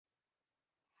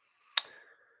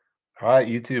All right,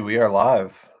 YouTube, we are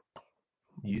live.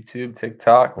 YouTube,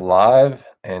 TikTok, live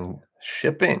and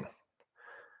shipping.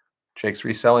 Jake's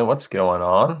reselling. What's going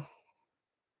on?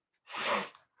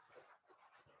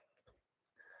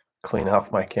 Clean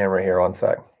off my camera here 1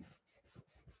 sec.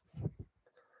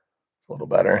 It's a little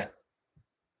better.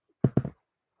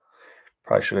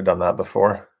 Probably should have done that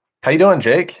before. How you doing,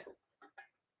 Jake?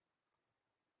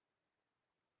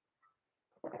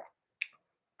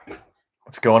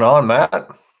 What's going on, Matt?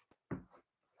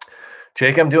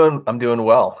 Jake, I'm doing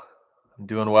well. I'm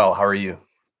doing well. How are you?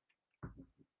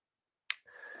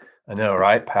 I know,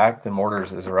 right? Packed and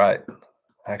mortars is right.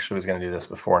 I actually was going to do this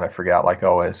before and I forgot, like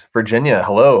always. Virginia,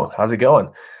 hello. How's it going?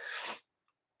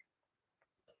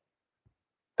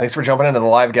 Thanks for jumping into the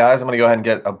live, guys. I'm going to go ahead and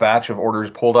get a batch of orders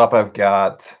pulled up. I've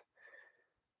got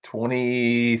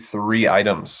 23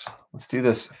 items. Let's do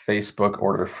this Facebook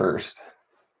order first.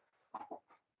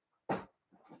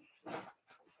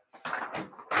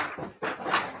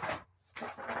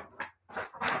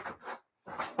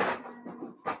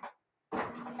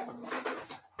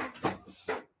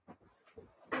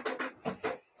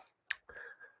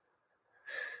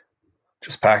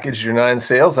 Just packaged your 9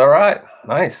 sales. All right.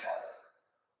 Nice.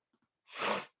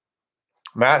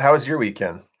 Matt, how was your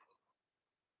weekend?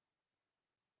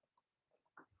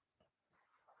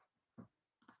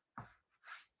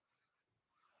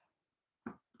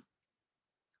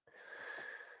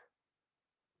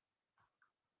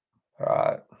 All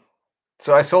right.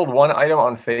 So I sold 1 item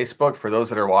on Facebook for those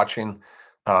that are watching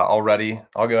already.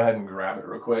 I'll go ahead and grab it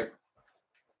real quick.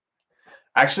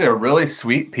 Actually, a really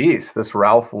sweet piece. This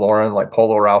Ralph Lauren, like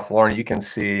Polo Ralph Lauren, you can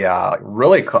see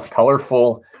really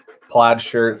colorful plaid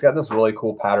shirt. It's got this really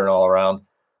cool pattern all around.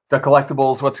 The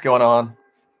collectibles, what's going on?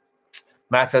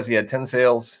 Matt says he had 10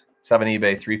 sales, 7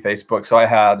 eBay, 3 Facebook. So I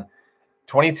had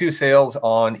 22 sales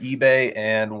on eBay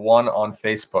and 1 on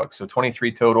Facebook. So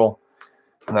 23 total.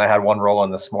 And then I had 1 roll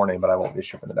on this morning, but I won't be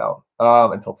shipping it out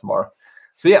until tomorrow.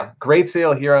 So yeah, great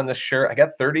sale here on this shirt. I got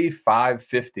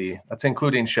 $35.50. That's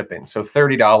including shipping. So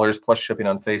 $30 plus shipping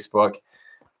on Facebook.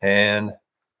 And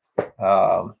let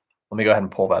me go ahead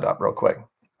and pull that up real quick.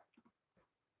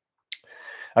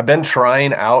 I've been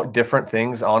trying out different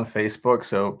things on Facebook.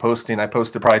 So I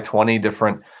posted probably 20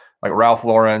 different, like Ralph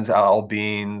Lauren's, Al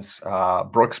Beans,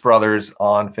 Brooks Brothers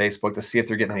on Facebook to see if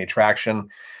they're getting any traction.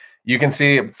 You can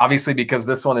see, obviously, because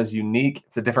this one is unique,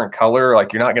 it's a different color.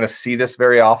 Like, you're not going to see this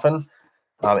very often.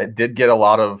 It did get a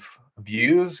lot of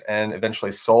views and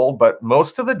eventually sold, but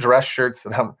most of the dress shirts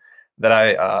that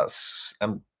I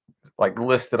am like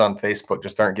listed on Facebook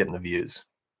just aren't getting the views.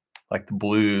 Like the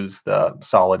blues, the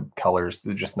solid colors,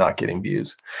 they're just not getting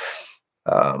views.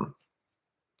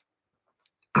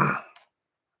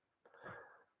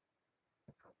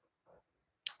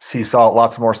 See, saw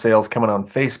lots more sales coming on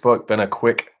Facebook. Been a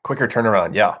quicker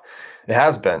turnaround. Yeah, it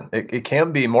has been. It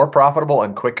can be more profitable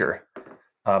and quicker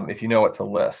if you know what to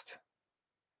list.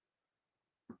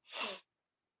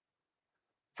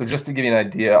 So just to give you an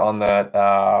idea on that,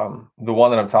 the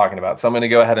one that I'm talking about. So I'm going to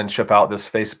go ahead and ship out this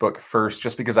Facebook first,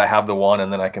 just because I have the one,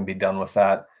 and then I can be done with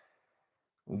that.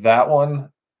 That one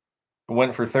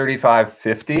went for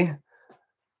 $35.50,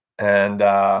 and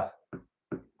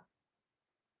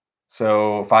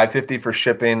so $5.50 for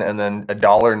shipping, and then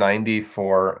 $1.90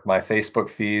 for my Facebook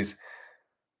fees,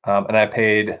 and I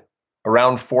paid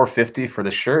around $4.50 for the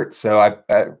shirt. So I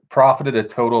profited a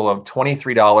total of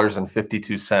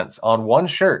 $23.52 on one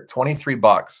shirt.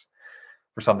 $23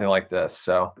 for something like this.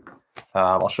 So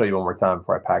I'll show you one more time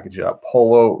before I package it up.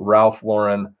 Polo Ralph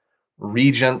Lauren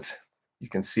Regent. You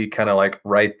can see kind of like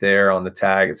right there on the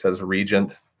tag, it says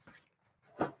Regent.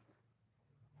 I'm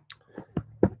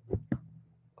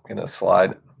gonna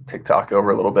slide TikTok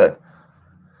over a little bit.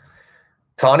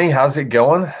 Tawny, how's it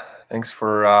going? Thanks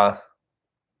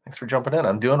for jumping in.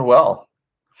 I'm doing well.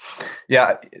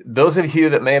 Yeah, those of you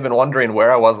that may have been wondering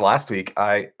where I was last week,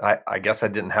 I guess I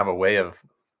didn't have a way of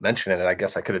mentioning it. I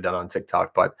guess I could have done it on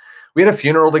TikTok, but we had a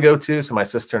funeral to go to. So my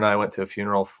sister and I went to a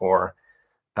funeral for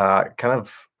kind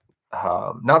of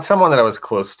not someone that I was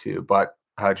close to, but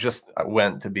I just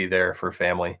went to be there for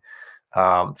family.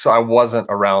 So I wasn't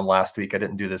around last week. I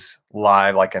didn't do this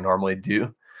live like I normally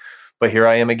do, but here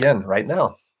I am again right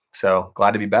now. So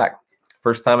glad to be back.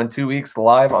 First time in 2 weeks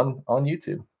live on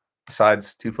YouTube,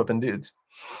 besides 2 flipping dudes.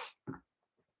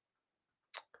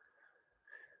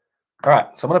 All right,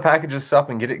 so I'm gonna package this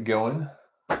up and get it going.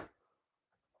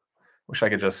 Wish I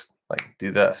could just like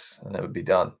do this and it would be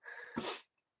done.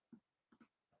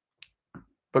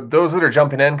 But those that are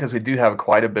jumping in, because we do have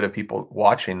quite a bit of people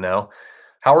watching now,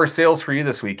 how are sales for you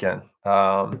this weekend?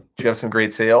 Do you have some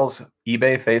great sales?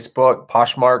 eBay, Facebook,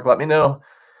 Poshmark, let me know.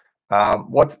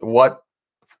 What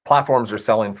platforms are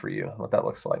selling for you? What that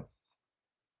looks like?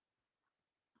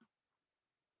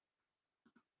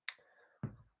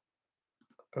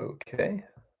 Okay.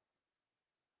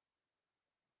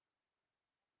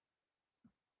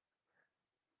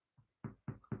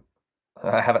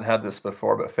 I haven't had this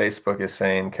before, but Facebook is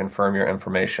saying confirm your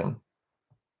information.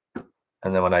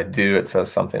 And then when I do, it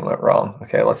says something went wrong.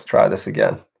 Okay, let's try this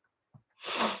again.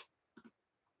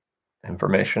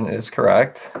 Information is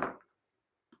correct.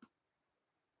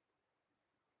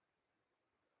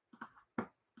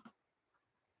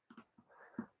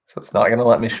 So it's not going to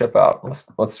let me ship out.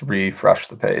 Let's refresh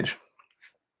the page.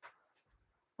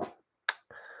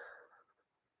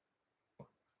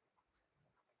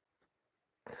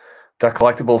 Duck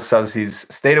Collectibles says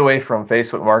he's stayed away from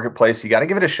Facebook Marketplace. You got to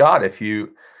give it a shot if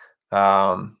you,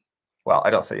 well, I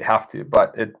don't say you have to,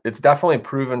 but it's definitely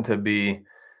proven to be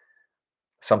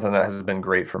something that has been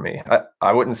great for me.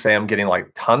 I wouldn't say I'm getting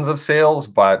like tons of sales,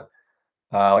 but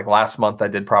like last month I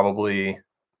did probably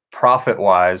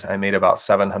profit-wise, I made about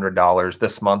 $700.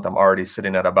 This month I'm already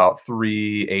sitting at about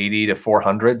 380 to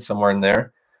 400, somewhere in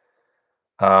there.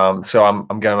 So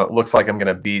I'm gonna, looks like I'm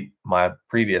gonna beat my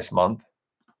previous month.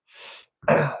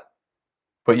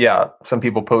 But yeah, some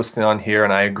people posting on here,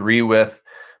 and I agree with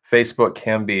Facebook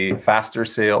can be faster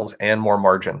sales and more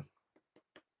margin.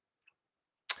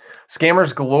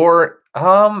 Scammers galore.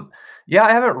 Yeah,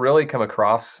 I haven't really come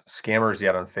across scammers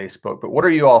yet on Facebook, but what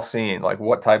are you all seeing? Like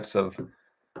what types of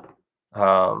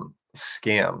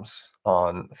scams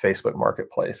on Facebook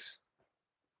Marketplace?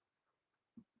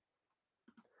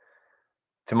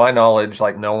 To my knowledge,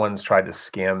 like no one's tried to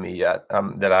scam me yet,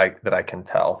 that I can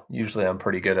tell. Usually I'm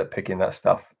pretty good at picking that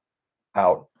stuff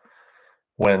out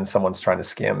when someone's trying to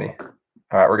scam me.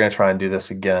 All right, we're going to try and do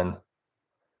this again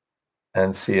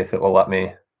and see if it will let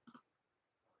me.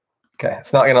 Okay,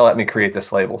 it's not going to let me create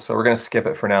this label, so we're going to skip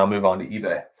it for now, move on to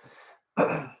eBay.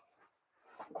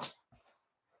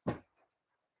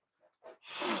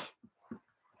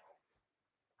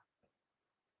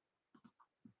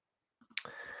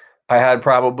 I had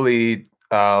probably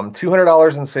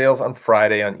 $200 in sales on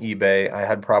Friday on eBay. I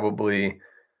had probably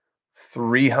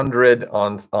 300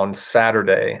 on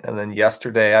Saturday, and then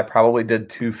yesterday I probably did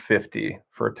 250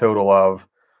 for a total of,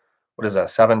 what is that,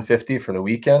 750 for the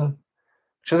weekend,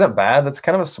 which isn't bad. That's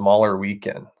kind of a smaller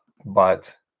weekend,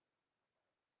 but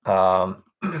it's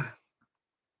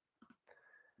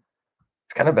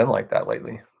kind of been like that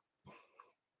lately.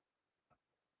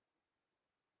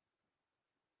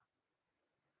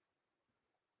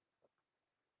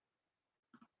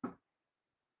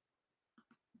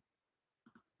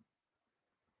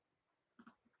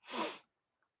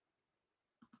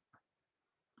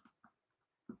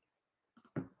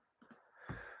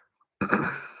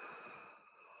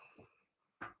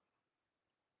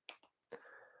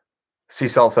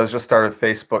 C-Cell says, just started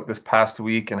Facebook this past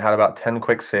week and had about 10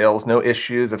 quick sales. No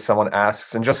issues if someone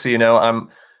asks. And just so you know, I'm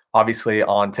obviously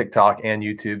on TikTok and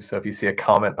YouTube. So if you see a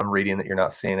comment I'm reading that you're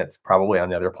not seeing, it's probably on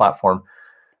the other platform.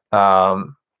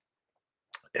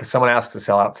 If someone asks to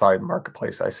sell outside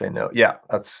Marketplace, I say no. Yeah,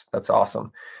 that's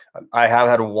awesome. I have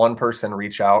had one person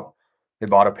reach out. They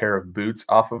bought a pair of boots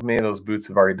off of me. Those boots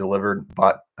have already delivered,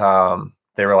 but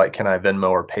they were like, can I Venmo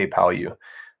or PayPal you?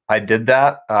 I did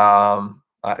that.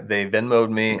 They Venmo'd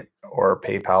me or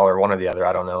PayPal or one or the other.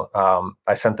 I don't know.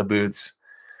 I sent the boots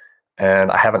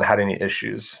and I haven't had any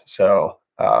issues. So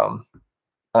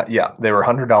yeah, they were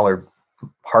 $100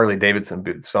 Harley Davidson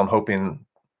boots. So I'm hoping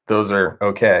those are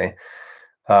okay.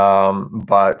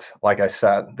 But like I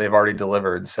said, they've already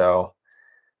delivered. So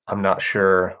I'm not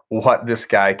sure what this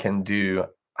guy can do.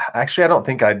 Actually, I don't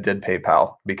think I did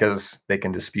PayPal because they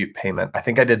can dispute payment. I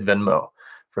think I did Venmo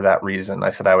for that reason. I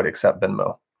said I would accept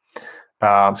Venmo.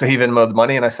 So he Venmo'd the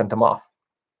money and I sent him off.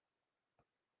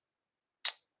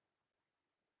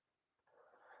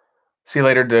 See you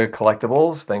later to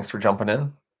Collectibles. Thanks for jumping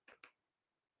in.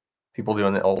 People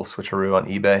doing the old switcheroo on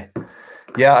eBay.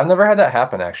 Yeah, I've never had that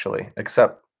happen actually,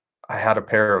 except I had a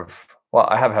pair of, well,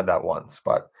 I have had that once,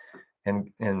 but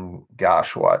in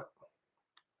gosh, what,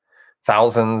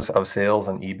 thousands of sales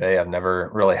on eBay. I've never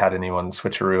really had anyone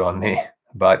switcheroo on me,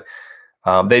 but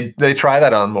they try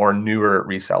that on more newer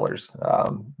resellers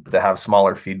that have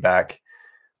smaller feedback.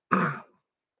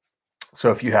 So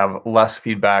if you have less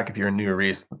feedback, if you're a newer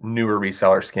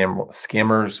reseller,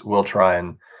 scammers will try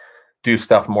and do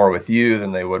stuff more with you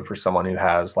than they would for someone who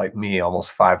has, like me,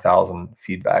 almost 5,000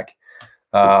 feedback,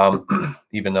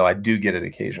 even though I do get it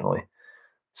occasionally.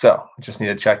 So I just need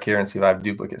to check here and see if I have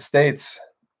duplicate states.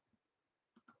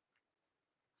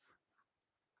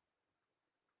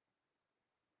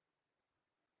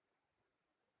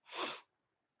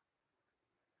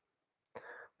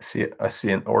 I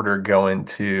see an order going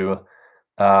to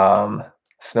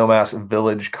Snowmass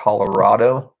Village,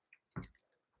 Colorado,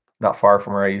 not far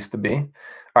from where I used to be. All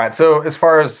right, so as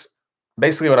far as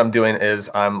basically what I'm doing is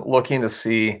I'm looking to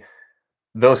see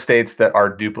those states that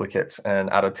are duplicates. And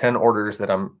out of 10 orders that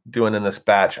I'm doing in this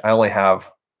batch, I only have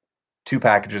 2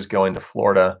 packages going to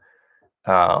Florida.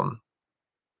 So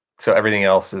everything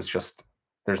else is just,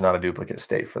 there's not a duplicate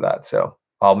state for that. So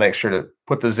I'll make sure to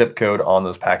put the zip code on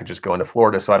those packages going to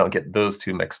Florida so I don't get those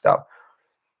 2 mixed up.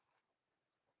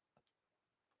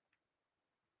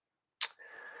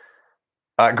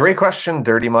 Great question,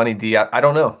 Dirty Money D. I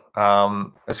don't know.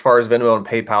 As far as Venmo and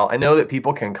PayPal, I know that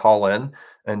people can call in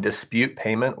and dispute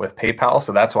payment with PayPal.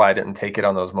 So that's why I didn't take it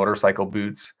on those motorcycle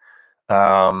boots.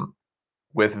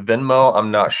 With Venmo, I'm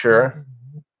not sure.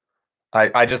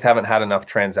 I just haven't had enough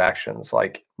transactions.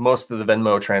 Like most of the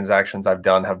Venmo transactions I've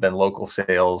done have been local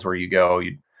sales where you go,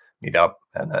 you meet up,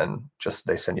 and then just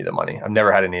they send you the money. I've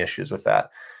never had any issues with that.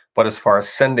 But as far as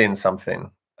sending something,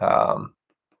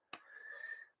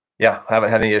 yeah, I haven't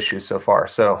had any issues so far.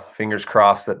 So fingers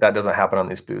crossed that that doesn't happen on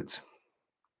these boots.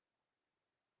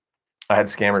 I had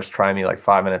scammers try me like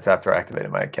 5 minutes after I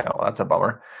activated my account. Well, that's a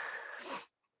bummer.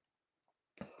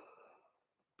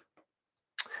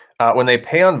 When they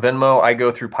pay on Venmo, I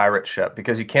go through Pirate Ship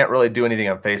because you can't really do anything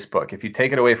on Facebook. If you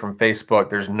take it away from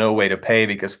Facebook, there's no way to pay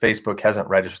because Facebook hasn't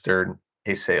registered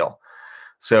a sale.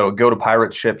 So go to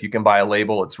Pirate Ship. You can buy a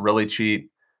label. It's really cheap.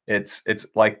 It's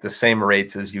like the same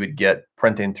rates as you would get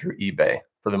printing through eBay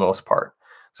for the most part.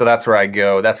 So that's where I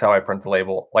go. That's how I print the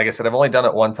label. Like I said, I've only done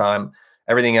it one time.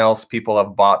 Everything else people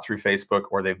have bought through Facebook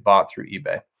or they've bought through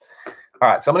eBay. All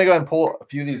right, so I'm going to go ahead and pull a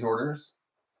few of these orders.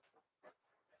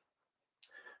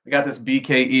 We got this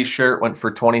BKE shirt, went for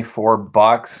 24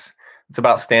 bucks. It's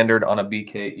about standard on a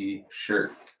BKE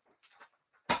shirt.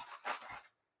 If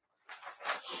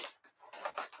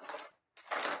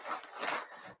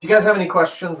you guys have any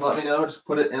questions, let me know. Just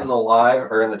put it in the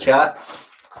live or in the chat.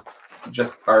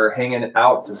 Just are hanging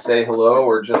out to say hello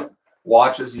or just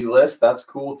watch as you list. That's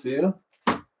cool too.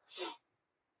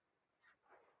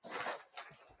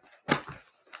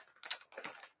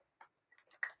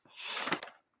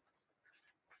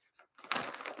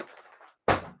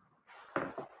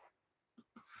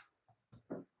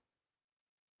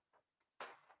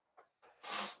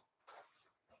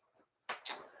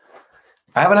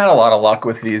 I haven't had a lot of luck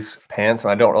with these pants,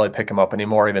 and I don't really pick them up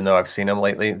anymore, even though I've seen them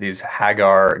lately. These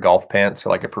Hagar golf pants are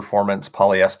like a performance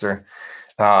polyester.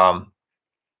 I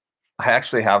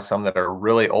actually have some that are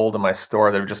really old in my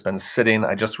store. They've just been sitting.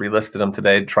 I just relisted them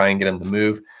today to try and get them to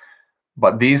move.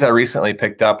 But these I recently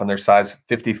picked up, and they're size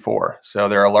 54. So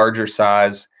they're a larger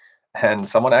size, and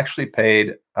someone actually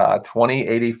paid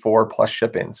 $20.84 plus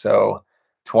shipping. So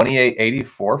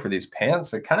 $28.84 for these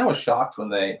pants. I kind of was shocked when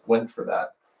they went for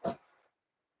that.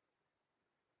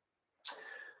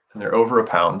 And they're over a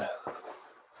pound.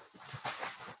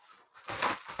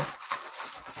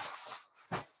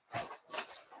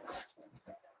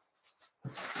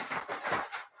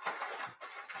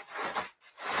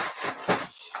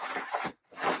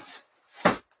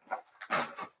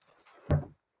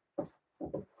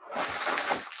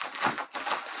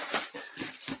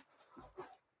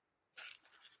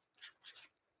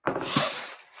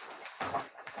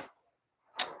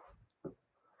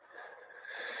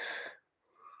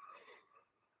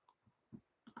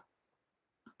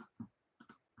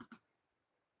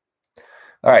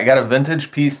 All right, got a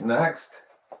vintage piece next.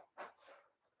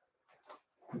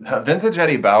 The vintage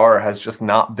Eddie Bauer has just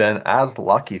not been as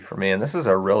lucky for me, and this is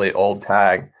a really old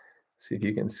tag. See if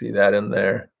you can see that in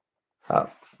there. The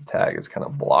tag is kind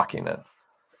of blocking it.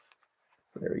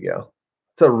 There we go.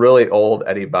 It's a really old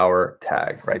Eddie Bauer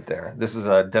tag right there. This is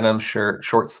a denim shirt,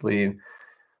 short sleeve.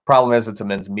 Problem is it's a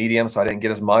men's medium, so I didn't get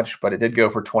as much, but it did go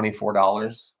for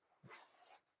 $24.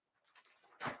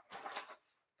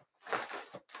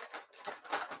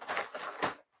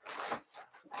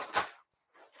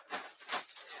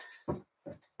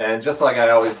 And just like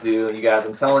I always do, you guys,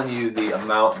 I'm telling you the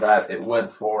amount that it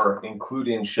went for,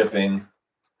 including shipping.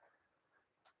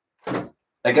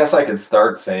 I guess I could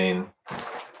start saying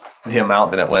the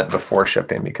amount that it went before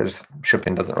shipping because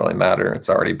shipping doesn't really matter. It's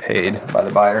already paid by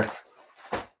the buyer.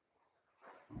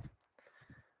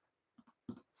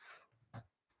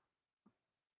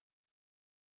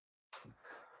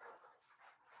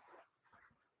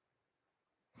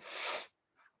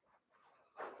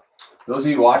 Those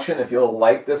of you watching, if you'll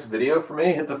like this video for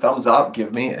me, hit the thumbs up.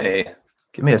 Give me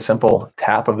a simple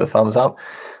tap of the thumbs up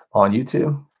on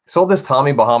YouTube. Sold this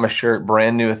Tommy Bahama shirt,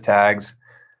 brand new with tags.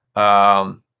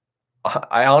 I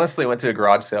honestly went to a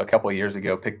garage sale a couple of years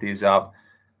ago, picked these up.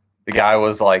 The guy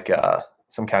was like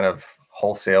some kind of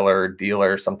wholesaler,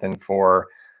 dealer, something for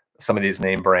some of these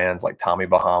name brands like Tommy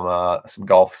Bahama, some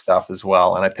golf stuff as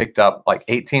well. And I picked up like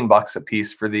 18 bucks a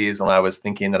piece for these. And I was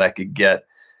thinking that I could get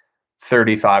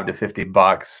 35 to 50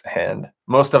 bucks, and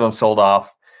most of them sold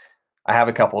off. I have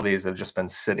a couple of these that have just been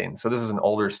sitting. So this is an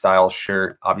older style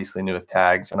shirt, obviously new with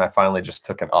tags. And I finally just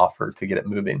took an offer to get it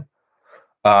moving.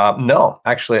 No,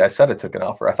 actually I said I took an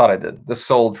offer. I thought I did. This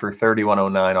sold for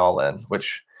 $31.09 all in,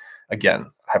 which again,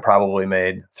 I probably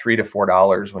made $3 to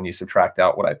 $4 when you subtract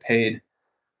out what I paid.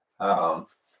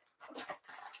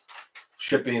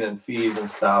 Shipping and fees and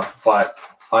stuff, but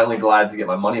finally glad to get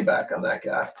my money back on that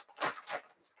guy.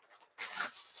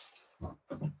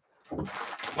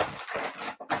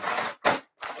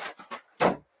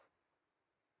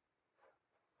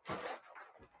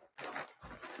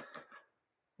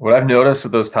 What I've noticed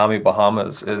with those Tommy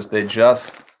Bahamas is they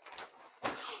just,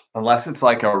 unless it's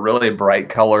like a really bright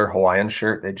color Hawaiian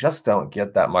shirt, they just don't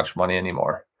get that much money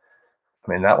anymore.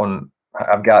 I mean, that one,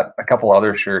 I've got a couple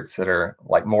other shirts that are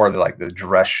like more like the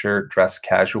dress shirt, dress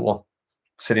casual,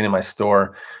 sitting in my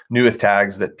store, new with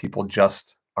tags that people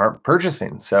just aren't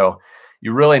purchasing. So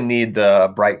you really need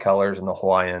the bright colors and the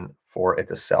Hawaiian for it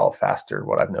to sell faster,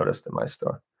 what I've noticed in my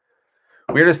store.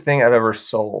 Weirdest thing I've ever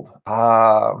sold.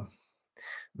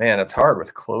 Man, it's hard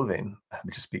with clothing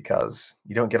just because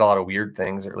you don't get a lot of weird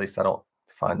things, or at least I don't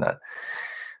find that.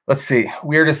 Let's see.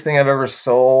 Weirdest thing I've ever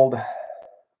sold.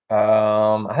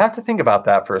 I have to think about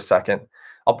that for a second.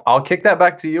 I'll kick that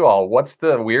back to you all. What's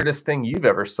the weirdest thing you've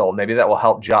ever sold? Maybe that will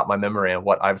help jot my memory on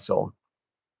what I've sold.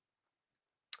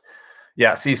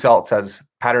 Yeah, Sea Salt says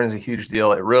pattern is a huge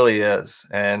deal. It really is.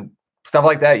 And stuff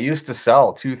like that used to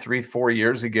sell 2, 3, 4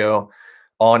 years ago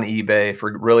on eBay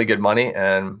for really good money,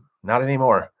 and not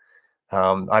anymore.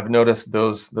 I've noticed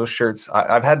those shirts.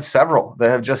 I've had several that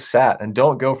have just sat and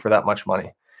don't go for that much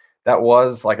money. That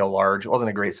was like a large. It wasn't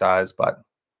a great size, but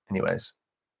anyways.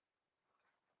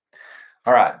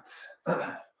 All right.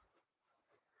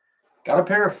 Got a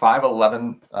pair of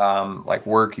 511 like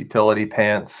work utility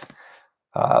pants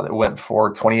that went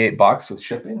for 28 bucks with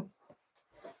shipping.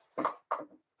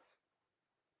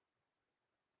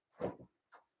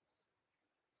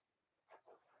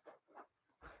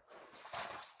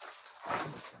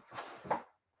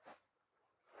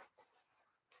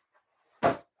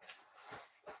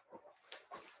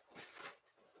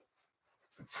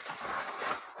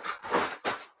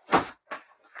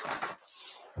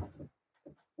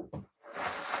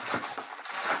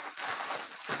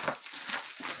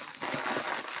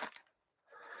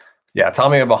 Yeah,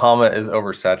 Tommy Bahama is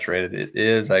oversaturated. It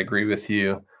is. I agree with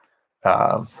you,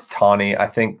 Tawny. I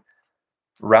think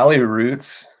Rally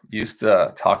Roots used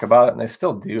to talk about it, and they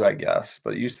still do, I guess,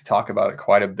 but it used to talk about it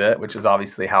quite a bit, which is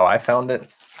obviously how I found it.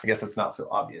 I guess it's not so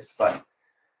obvious, but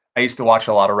I used to watch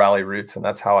a lot of Rally Roots, and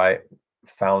that's how I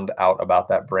found out about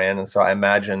that brand. And so I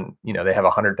imagine, you know, they have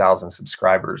 100,000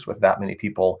 subscribers. With that many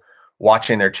people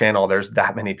watching their channel, there's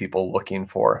that many people looking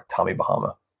for Tommy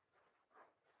Bahama.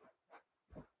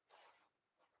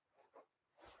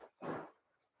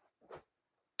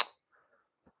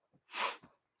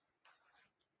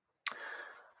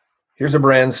 Here's a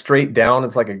brand, Straight Down.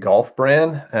 It's like a golf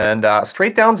brand, and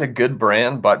Straight Down's a good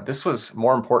brand, but this was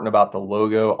more important about the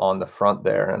logo on the front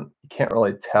there, and you can't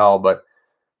really tell, but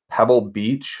Pebble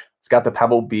Beach. It's got the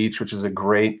Pebble Beach, which is a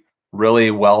great, really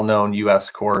well-known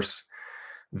US course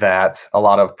that a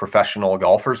lot of professional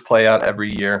golfers play at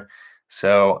every year.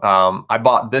 So I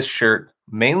bought this shirt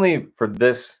mainly for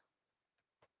this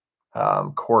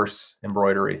course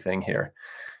embroidery thing here.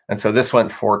 And so this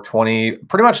went for pretty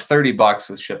much 30 bucks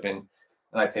with shipping,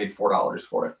 and I paid $4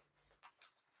 for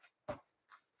it.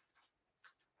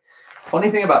 Funny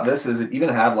thing about this is it even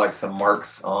had like some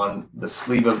marks on the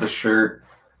sleeve of the shirt,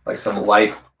 like some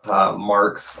light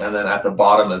marks, and then at the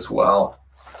bottom as well.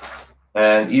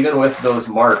 And even with those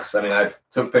marks, I mean, I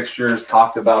took pictures,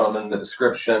 talked about them in the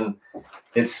description.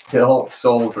 It's still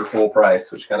sold for full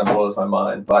price, which kind of blows my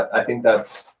mind. But I think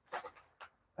that's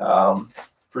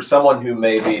for someone who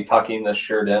may be tucking this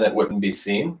shirt in, it wouldn't be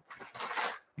seen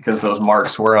because those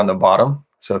marks were on the bottom.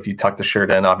 So if you tuck the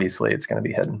shirt in, obviously it's going to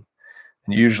be hidden.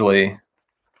 And usually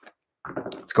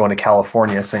it's going to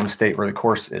California, same state where the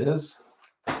course is.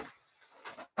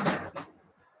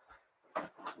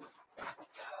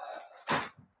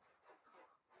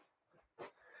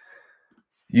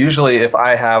 Usually if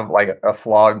I have like a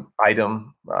flawed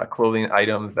item, clothing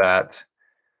item that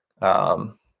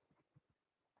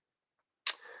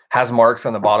has marks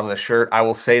on the bottom of the shirt, I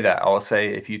will say that. I will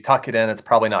say if you tuck it in, it's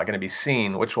probably not going to be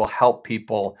seen, which will help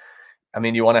people. I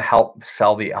mean, you want to help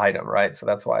sell the item, right? So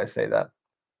that's why I say that.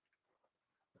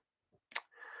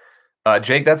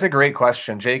 Jake, that's a great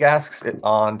question. Jake asks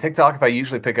on TikTok if I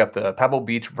usually pick up the Pebble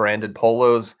Beach branded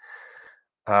polos.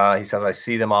 He says, I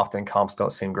see them often. Comps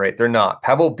don't seem great. They're not.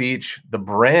 Pebble Beach, the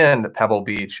brand Pebble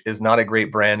Beach is not a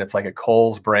great brand. It's like a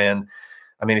Kohl's brand.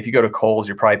 I mean, if you go to Kohl's,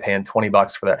 you're probably paying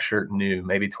 $20 for that shirt new,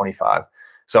 maybe 25.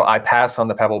 So I pass on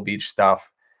the Pebble Beach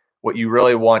stuff. What you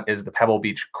really want is the Pebble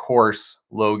Beach course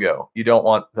logo. You don't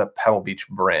want the Pebble Beach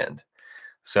brand.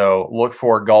 So look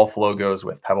for golf logos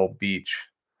with Pebble Beach.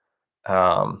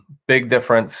 Big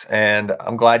difference. And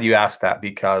I'm glad you asked that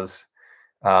because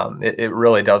it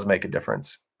really does make a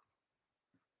difference.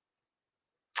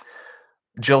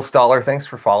 Jill Stoller, thanks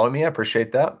for following me. I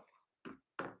appreciate that.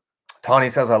 Tawny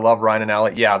says, I love Ryan and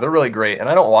Alec. Yeah, they're really great. And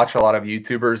I don't watch a lot of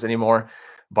YouTubers anymore,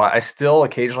 but I still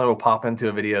occasionally will pop into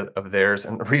a video of theirs.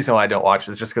 And the reason why I don't watch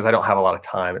is just because I don't have a lot of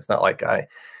time. It's not like I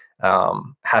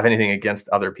have anything against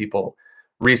other people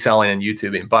reselling and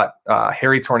YouTubing. But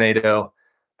Harry Tornado,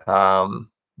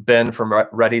 Ben from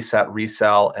Ready, Set,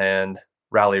 Resell, and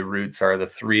Rally Roots are the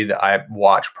three that I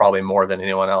watch probably more than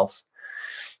anyone else.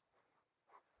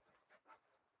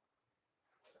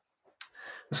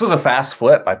 This was a fast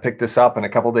flip. I picked this up and a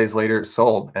couple days later it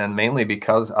sold, and mainly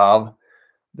because of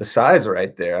the size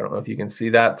right there. I don't know if you can see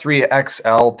that.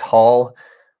 3XL tall,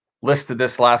 listed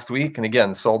this last week and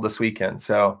again sold this weekend.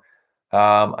 So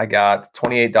I got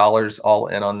 $28 all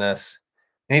in on this.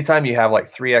 Anytime you have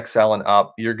like 3XL and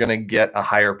up, you're going to get a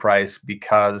higher price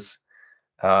because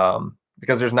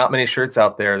there's not many shirts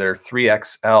out there that are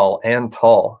 3XL and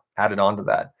tall added onto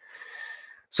that.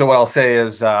 So what I'll say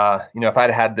is, if I'd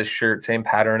had this shirt, same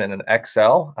pattern in an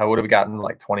XL, I would have gotten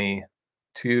like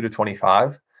 22 to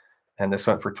 25. And this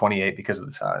went for 28 because of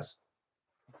the size.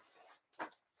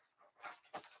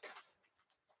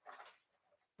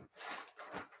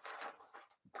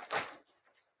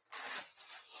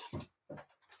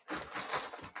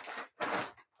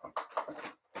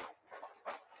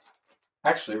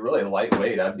 Actually, really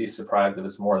lightweight. I'd be surprised if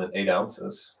it's more than 8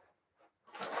 ounces.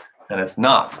 And it's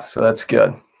not, so that's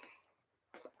good.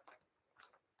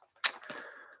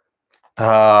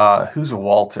 Who's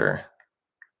Walter?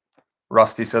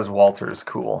 Rusty says Walter is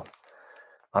cool.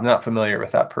 I'm not familiar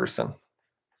with that person.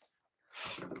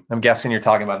 I'm guessing you're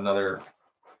talking about another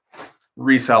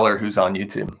reseller who's on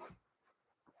YouTube.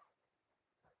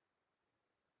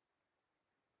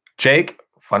 Jake,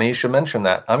 funny you should mention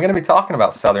that. I'm going to be talking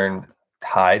about Southern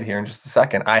Tide here in just a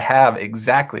second. I have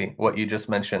exactly what you just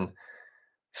mentioned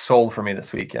sold for me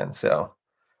this weekend, so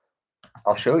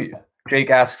I'll show you. Jake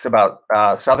asks about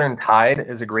Southern Tide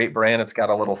is a great brand. It's got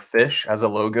a little fish as a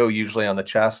logo, usually on the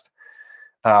chest.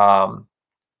 And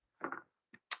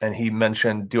he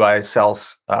mentioned, do I sell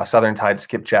Southern Tide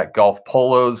Skipjack golf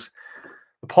polos?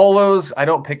 The polos, I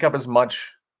don't pick up as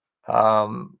much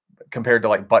compared to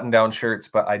like button-down shirts,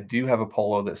 but I do have a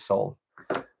polo that's sold.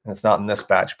 And it's not in this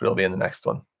batch, but it'll be in the next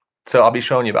one. So I'll be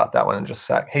showing you about that one in just a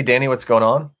sec. Hey, Danny, what's going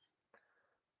on?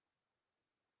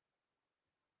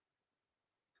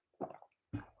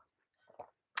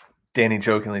 Danny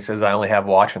jokingly says, I only have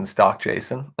watch in stock,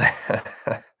 Jason.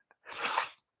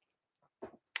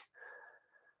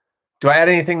 Do I add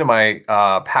anything to my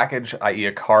package, i.e.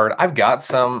 a card? I've got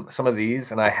some of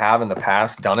these, and I have in the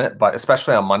past done it, but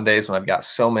especially on Mondays when I've got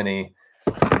so many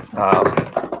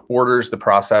orders to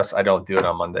process, I don't do it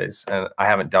on Mondays, and I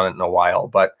haven't done it in a while.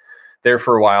 But there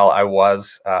for a while, I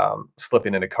was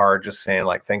slipping in a card just saying,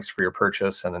 like, thanks for your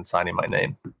purchase, and then signing my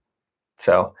name.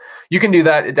 So you can do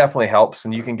that. It definitely helps.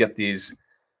 And you can get these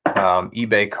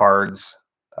eBay cards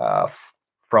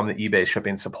from the eBay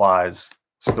shipping supplies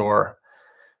store.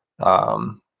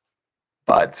 Yeah,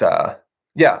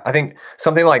 I think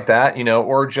something like that,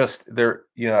 or just there,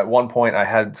 at one point I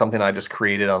had something I just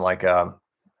created on like a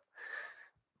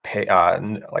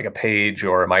page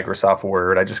or a Microsoft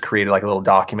Word. I just created like a little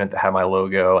document that had my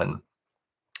logo and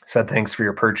said, thanks for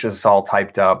your purchase, all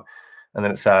typed up. And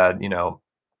then it said,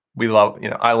 we love,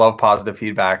 I love positive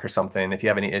feedback or something. If you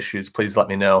have any issues, please let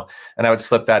me know. And I would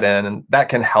slip that in, and that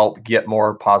can help get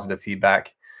more positive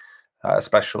feedback,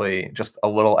 especially just a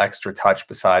little extra touch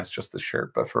besides just the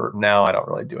shirt. But for now, I don't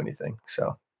really do anything.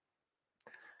 So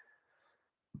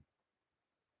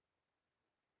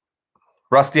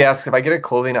Rusty asks, if I get a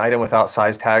clothing item without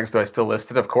size tags, do I still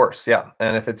list it? Of course. Yeah.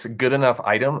 And if it's a good enough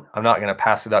item, I'm not going to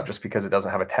pass it up just because it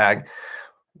doesn't have a tag.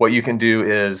 What you can do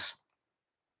is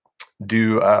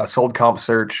do a sold comp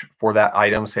search for that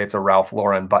item. Say it's a Ralph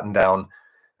Lauren button down,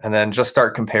 and then just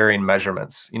start comparing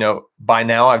measurements. By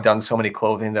now I've done so many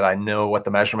clothing that I know what the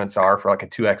measurements are for like a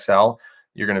 2XL.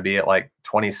 You're going to be at like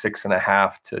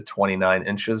 26.5 to 29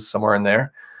 inches, somewhere in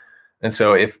there. And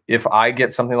so if I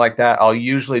get something like that, I'll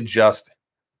usually just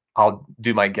I'll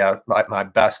do my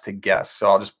best to guess. So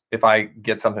I'll just, if I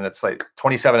get something that's like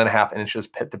 27.5 inches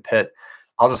pit to pit,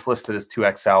 I'll just list it as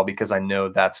 2XL because I know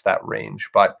that's that range.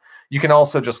 But you can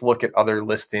also just look at other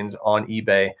listings on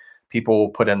eBay. People will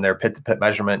put in their pit to pit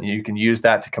measurement, and you can use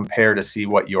that to compare to see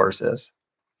what yours is.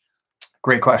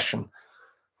 Great question.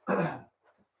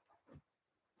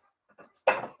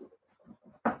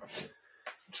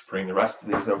 Just bring the rest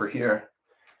of these over here.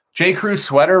 J. Crew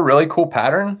sweater, really cool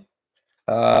pattern.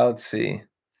 Let's see.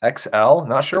 XL.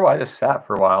 Not sure why this sat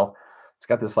for a while. It's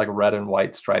got this like red and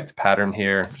white striped pattern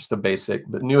here. Just a basic,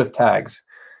 but new with tags.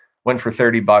 Went for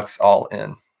 30 bucks all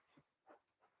in.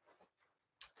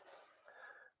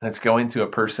 And it's going to a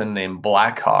person named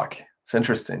Blackhawk. It's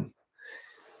interesting.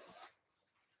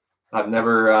 I've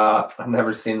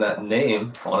never seen that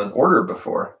name on an order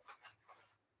before.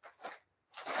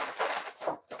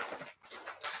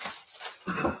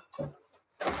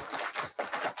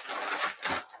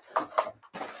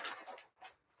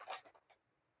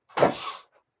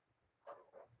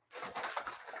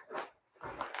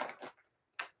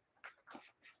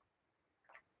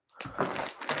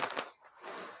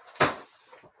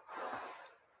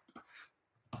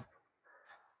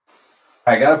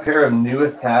 I got a pair of new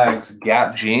with tags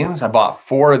Gap jeans. I bought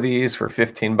 4 of these for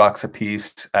 15 bucks a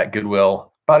piece at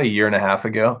Goodwill about a year and a half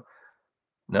ago.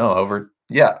 No,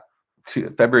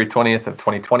 February 20th of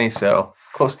 2020, so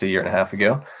close to a year and a half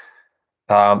ago.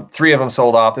 3 of them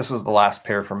sold off. This was the last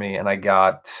pair for me, and I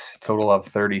got a total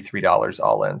of $33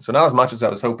 all in. So not as much as I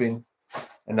was hoping,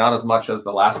 and not as much as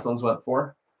the last ones went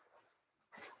for.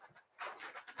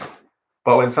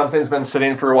 But when something's been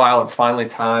sitting for a while, it's finally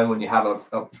time. When you have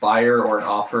a buyer or an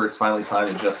offer, it's finally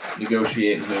time to just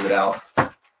negotiate and move it out.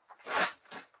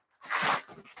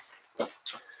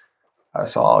 I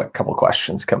saw a couple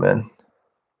questions come in.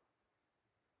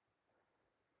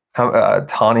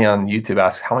 Tani on YouTube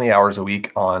asks, how many hours a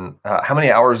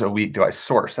week do I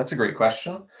source? That's a great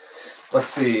question. Let's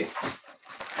see.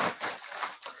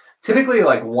 Typically,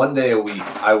 like 1 day a week,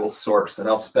 I will source, and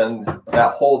I'll spend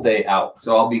that whole day out.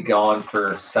 So I'll be gone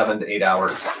for 7 to 8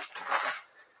 hours.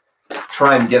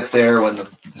 Try and get there when the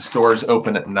stores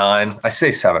open at 9. I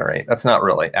say 7 or 8. That's not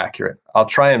really accurate. I'll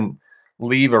try and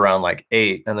leave around like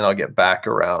 8, and then I'll get back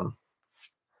around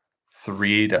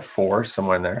 3 to 4,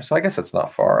 somewhere in there. So I guess it's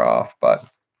not far off, but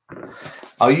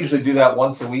I'll usually do that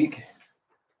once a week,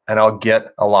 and I'll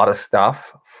get a lot of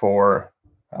stuff for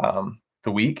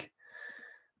the week.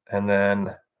 And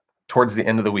then towards the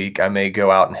end of the week, I may go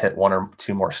out and hit 1 or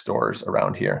 2 more stores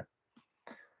around here.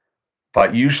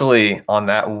 But usually on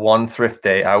that one thrift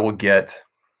day, I will get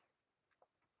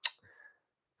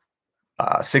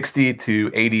 60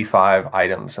 to 85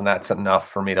 items, and that's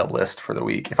enough for me to list for the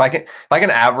week. If I can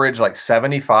average like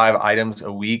 75 items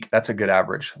a week, that's a good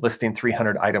average. Listing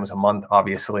 300 items a month,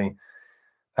 obviously.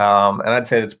 And I'd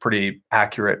say it's pretty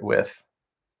accurate with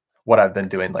what I've been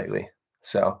doing lately.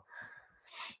 So,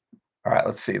 all right,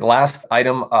 let's see. The last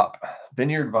item up,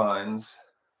 Vineyard Vines,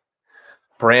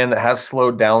 brand that has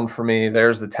slowed down for me.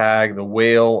 There's the tag, the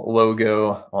whale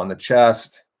logo on the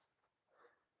chest.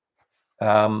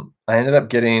 I ended up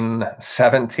getting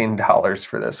 $17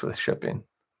 for this with shipping.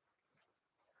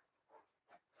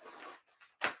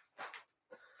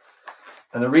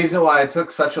 And the reason why I took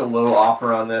such a low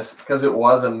offer on this, because it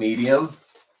was a medium.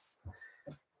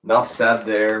 Enough said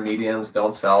there, mediums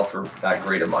don't sell for that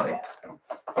great of money.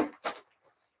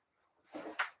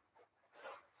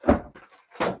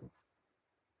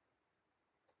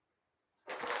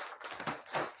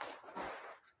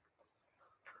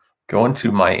 Going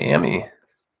to Miami.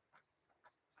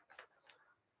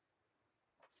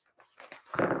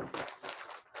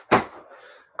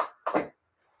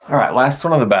 All right, last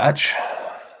one of the batch.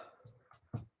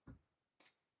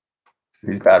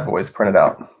 These bad boys printed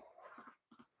out.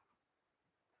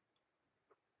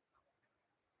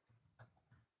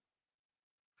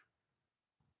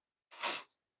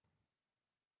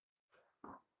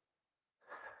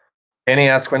 Any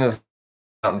Atsquin is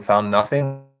out and found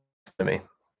nothing to me.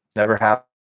 Never happened.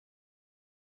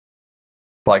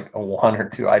 Like 1 or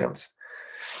 2 items.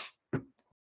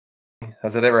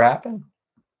 Has it ever happened?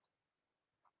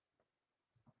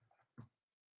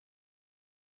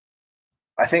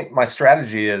 I think my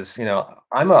strategy is,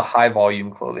 I'm a high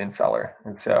volume clothing seller.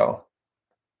 And so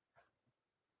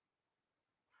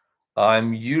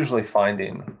I'm usually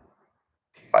finding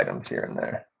items here and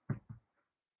there.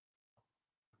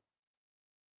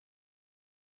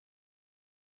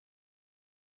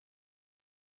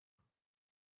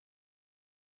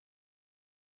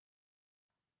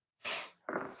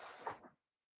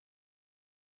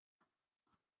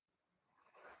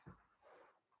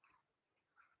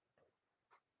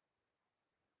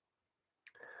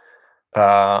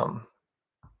 Yeah,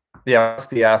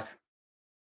 Rusty asked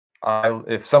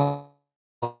if someone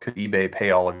could eBay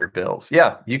pay all of your bills.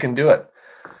 Yeah, you can do it.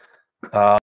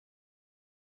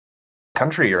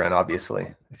 Country you're in,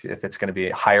 obviously, if it's going to be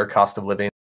a higher cost of living,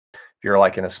 if you're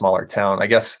like in a smaller town. I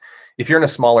guess if you're in a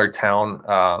smaller town,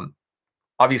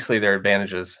 obviously there are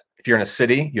advantages. If you're in a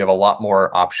city, you have a lot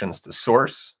more options to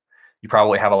source. You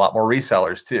probably have a lot more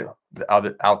resellers too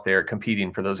out there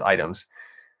competing for those items.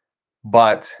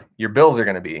 But your bills are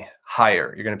going to be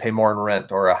higher. You're going to pay more in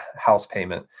rent or a house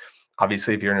payment.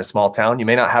 Obviously, if you're in a small town, you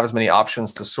may not have as many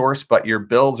options to source, but your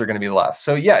bills are going to be less.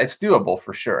 So yeah, it's doable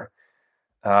for sure.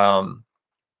 Trying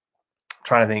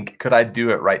to think, could I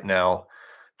do it right now?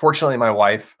 Fortunately, my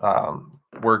wife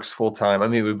works full time. I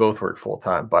mean, we both work full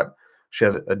time, but she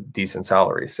has a decent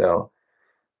salary. So,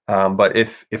 but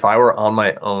if I were on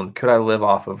my own, could I live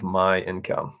off of my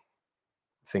income?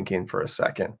 Thinking for a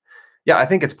second. Yeah, I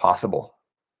think it's possible.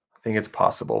 I think it's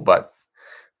possible, but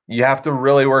you have to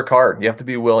really work hard. You have to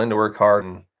be willing to work hard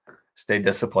and stay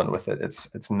disciplined with it.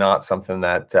 It's not something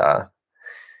that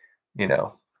you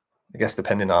know, I guess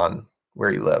depending on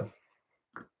where you live.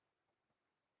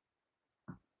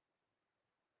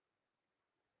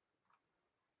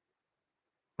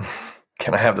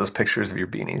 Can I have those pictures of your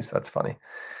beanies? That's funny.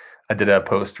 I did a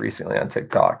post recently on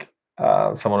TikTok.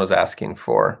 Someone was asking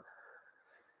for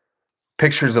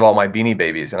pictures of all my beanie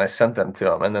babies, and I sent them to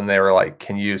them. And then they were like,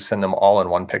 "Can you send them all in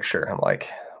one picture?" I'm like,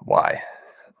 "Why?"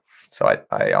 So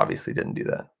I obviously didn't do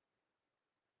that.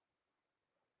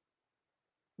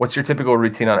 What's your typical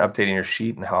routine on updating your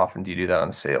sheet, and how often do you do that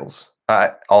on sales?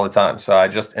 All the time. So I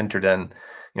just entered in,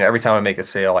 every time I make a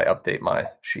sale, I update my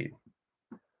sheet.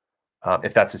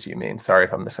 If that's what you mean. Sorry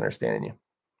if I'm misunderstanding you.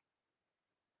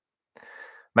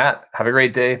 Matt, have a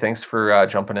great day. Thanks for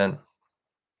jumping in.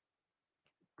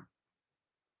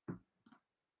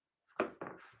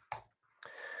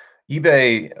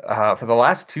 eBay for the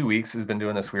last 2 weeks has been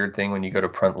doing this weird thing when you go to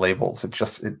print labels.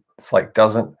 It's like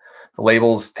the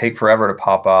labels take forever to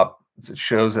pop up. It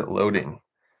shows it loading,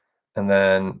 and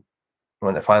then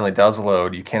when it finally does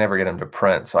load, you can't ever get them to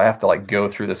print. So I have to like go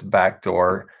through this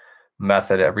backdoor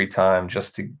method every time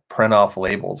just to print off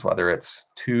labels, whether it's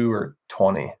 2 or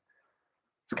 20.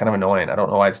 It's kind of annoying. I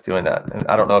don't know why it's doing that, and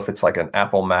I don't know if it's like an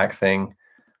Apple Mac thing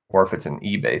or if it's an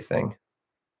eBay thing.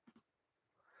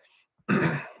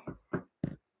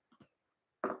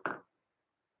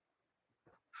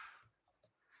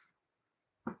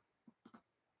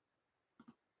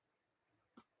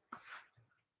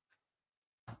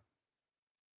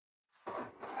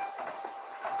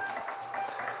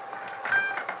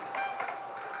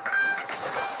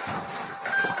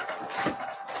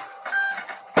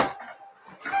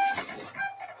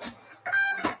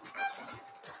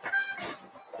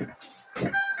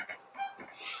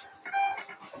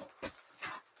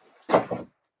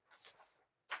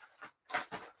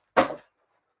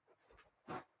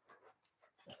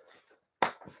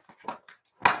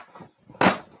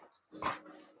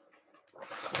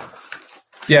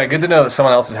 Yeah, good to know that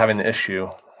someone else is having an issue.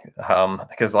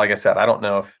 Because like I said, I don't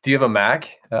know do you have a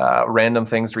Mac? Random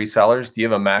Things Resellers, do you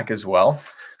have a Mac as well?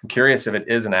 I'm curious if it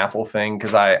is an Apple thing,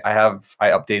 because I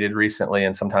updated recently,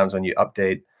 and sometimes when you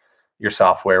update your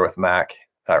software with Mac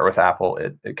or with Apple,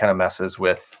 it kind of messes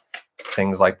with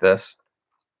things like this.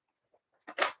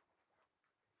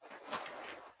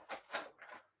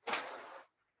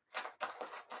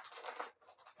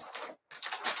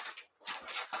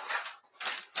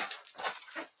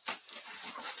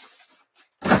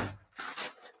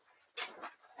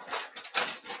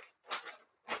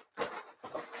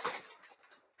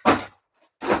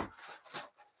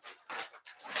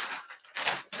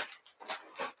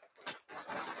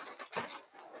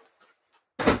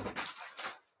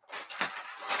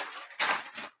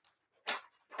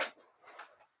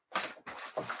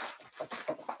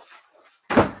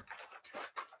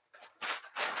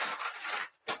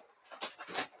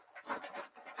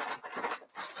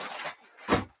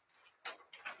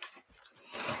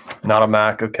 Not a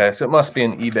Mac. Okay, so it must be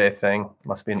an eBay thing.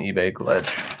 Must be an eBay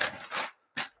glitch.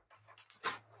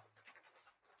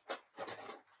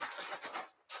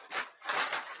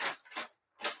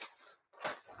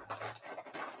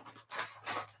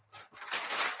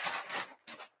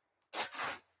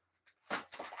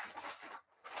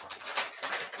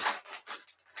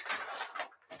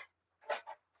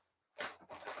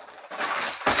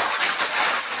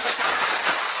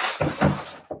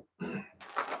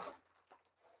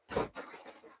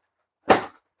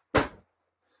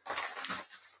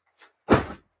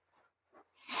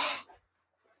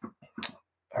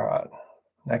 All right,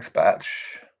 next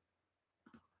batch.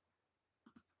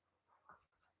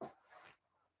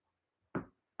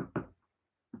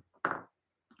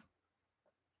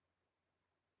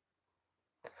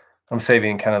 I'm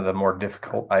saving kind of the more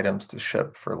difficult items to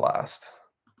ship for last.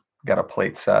 Got a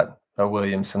plate set, a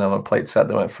Williams Sonoma plate set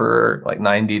that went for like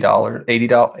 $90,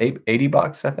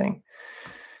 $80, I think.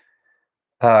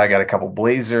 I got a couple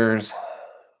blazers.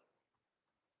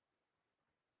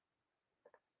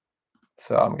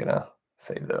 So I'm gonna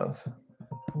save those.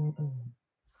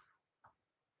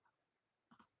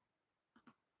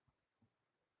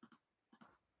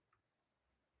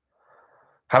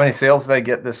 How many sales did I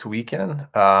get this weekend?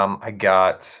 I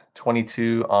got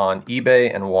 22 on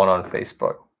eBay and 1 on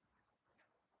Facebook.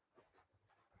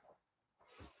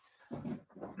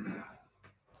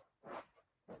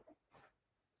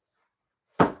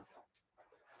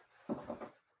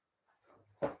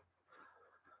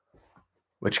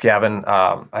 Which, Gavin,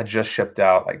 I just shipped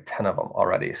out like 10 of them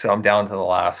already. So I'm down to the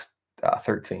last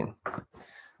 13.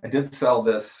 I did sell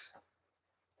this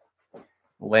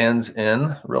Lands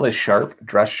In, really sharp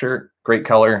dress shirt, great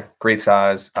color, great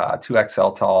size,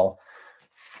 2XL tall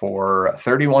for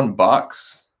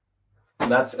 $31.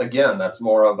 And that's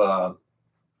more of a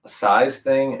size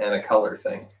thing and a color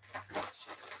thing.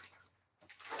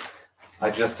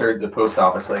 I just heard the post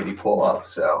office lady pull up,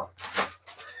 so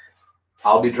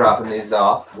I'll be dropping these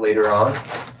off later on.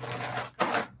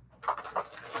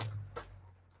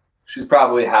 She's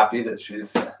probably happy that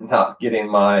she's not getting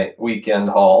my weekend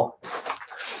haul.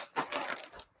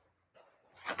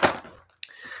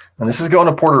 And this is going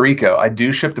to Puerto Rico. I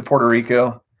do ship to Puerto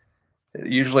Rico. It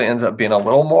usually ends up being a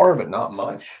little more, but not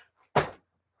much.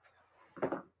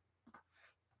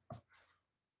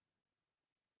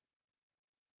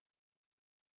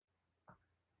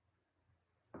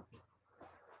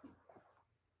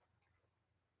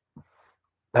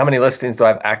 How many listings do I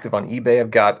have active on eBay? I've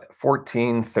got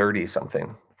 1430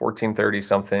 something. 1430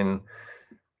 something.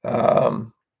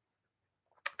 Trying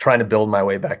to build my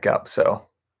way back up. So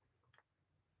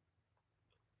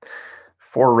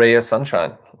for Ray of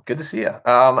Sunshine, good to see you.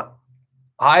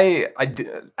 I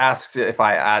asked if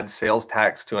I add sales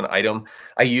tax to an item.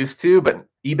 I used to, but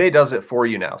eBay does it for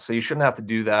you now, so you shouldn't have to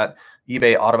do that.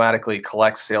 eBay automatically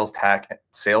collects sales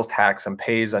tax and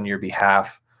pays on your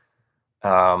behalf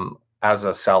as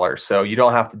a seller, so you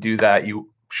don't have to do that. You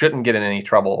shouldn't get in any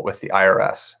trouble with the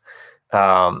IRS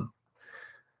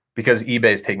because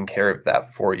eBay is taking care of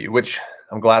that for you, which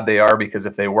I'm glad they are, because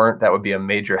if they weren't, that would be a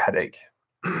major headache.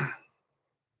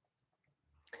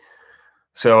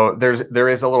 So there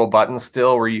is a little button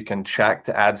still where you can check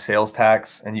to add sales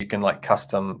tax, and you can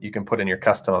you can put in your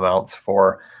custom amounts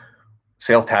for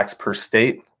sales tax per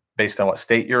state based on what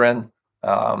state you're in.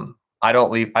 I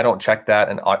don't check that,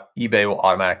 and eBay will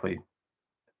automatically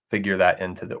figure that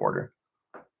into the order.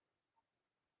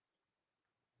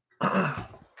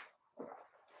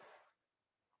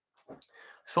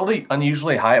 Sold an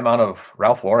unusually high amount of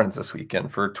Ralph Lauren's this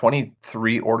weekend. For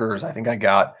 23 orders, I think I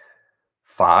got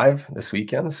 5 this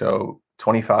weekend. So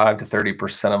 25 to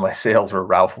 30% of my sales were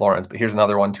Ralph Lauren's. But here's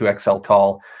another one, 2XL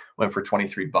tall, went for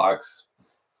 $23.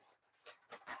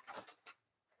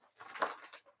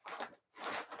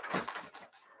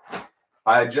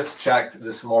 I just checked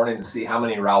this morning to see how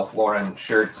many Ralph Lauren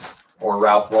shirts or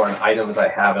Ralph Lauren items I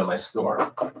have in my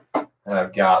store. And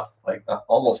I've got like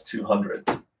almost 200.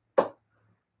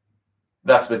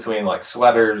 That's between like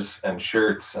sweaters and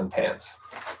shirts and pants.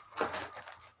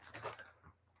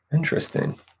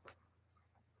 Interesting.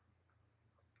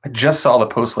 I just saw the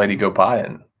post lady go by,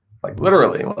 and like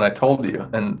literally when I told you,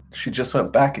 and she just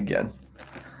went back again.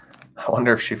 I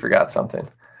wonder if she forgot something.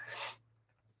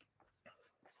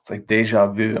 It's like deja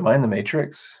vu. Am I in the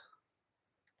Matrix?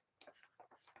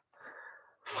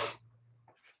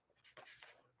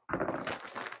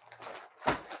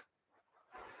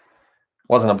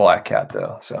 Wasn't a black cat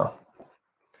though, so.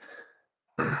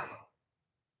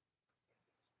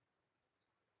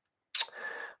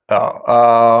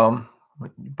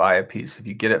 When you buy a piece, if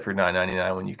you get it for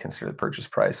 $9.99, when you consider the purchase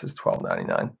price is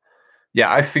 $12.99.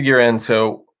 Yeah, I figure in,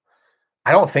 so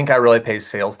I don't think I really pay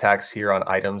sales tax here on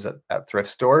items at thrift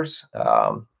stores.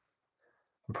 I'm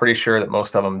pretty sure that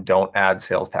most of them don't add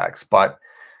sales tax, but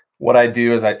what I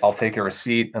do is I'll take a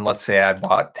receipt, and let's say I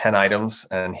bought 10 items,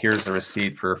 and here's the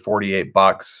receipt for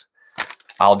 $48.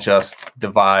 I'll just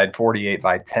divide 48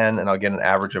 by 10, and I'll get an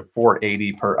average of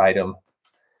 $4.80 per item.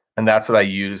 And that's what I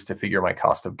use to figure my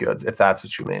cost of goods, if that's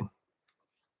what you mean.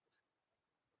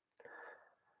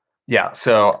 Yeah,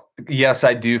 so yes,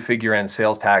 I do figure in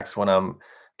sales tax when I'm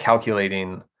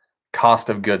calculating cost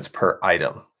of goods per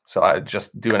item. So I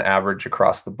just do an average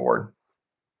across the board.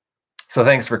 So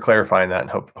thanks for clarifying that, and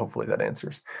hopefully that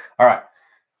answers. All right.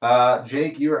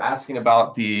 Jake, you were asking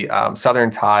about the Southern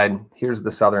Tide. Here's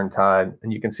the Southern Tide,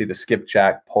 and you can see the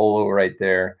skipjack polo right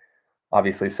there.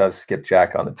 Obviously says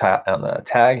skipjack on the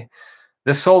tag.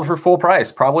 This sold for full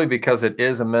price, probably because it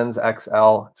is a men's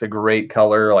XL. It's a great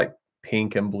color, like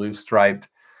pink and blue striped.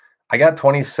 I got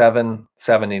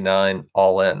 $27.79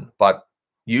 all in, but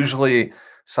usually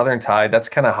Southern Tide, that's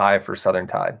kind of high for Southern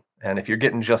Tide. And if you're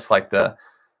getting just like the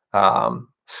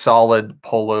solid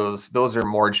polos, those are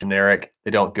more generic.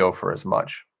 They don't go for as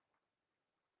much.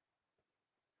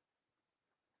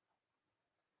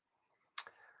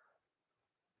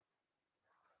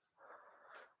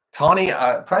 Tawny,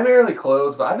 primarily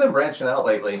clothes, but I've been branching out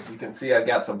lately. You can see I've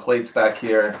got some plates back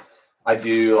here. I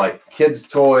do like kids'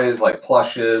 toys, like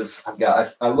plushes.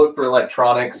 I look for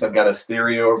electronics. I've got a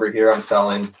stereo over here I'm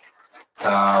selling.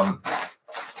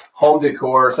 Home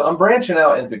decor. So I'm branching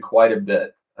out into quite a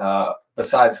bit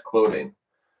besides clothing.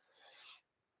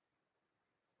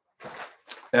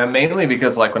 And mainly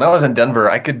because like when I was in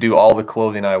Denver, I could do all the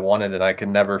clothing I wanted and I could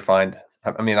never find,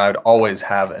 I mean, I would always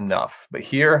have enough. But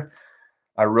here,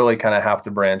 I really kind of have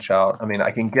to branch out. I mean,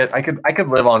 I could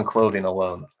live on clothing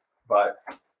alone, but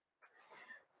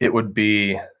it wouldn't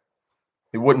be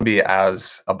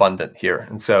as abundant here.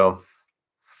 And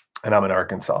I'm in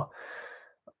Arkansas.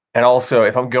 And also,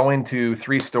 if I'm going to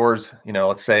 3 stores, you know,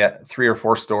 let's say at 3 or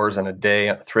 4 stores in a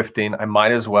day thrifting, I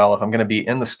might as well, if I'm going to be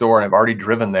in the store and I've already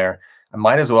driven there, I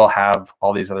might as well have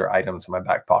all these other items in my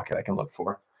back pocket I can look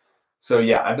for. So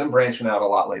yeah, I've been branching out a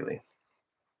lot lately.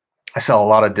 I sell a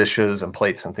lot of dishes and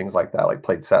plates and things like that, like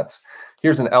plate sets.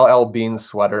 Here's an LL Bean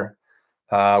sweater,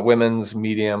 women's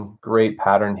medium, great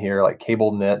pattern here. Like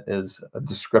cable knit is a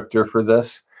descriptor for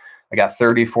this. I got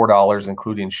 $34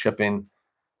 including shipping.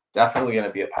 Definitely going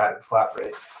to be a padded flat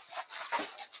rate.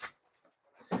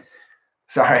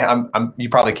 Sorry, you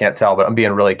probably can't tell, but I'm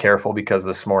being really careful because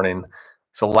this morning.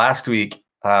 So last week,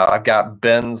 I've got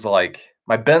bins, like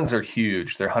my bins are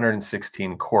huge. They're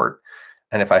 116 quart.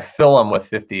 And if I fill them with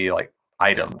 50 like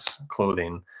items,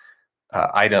 clothing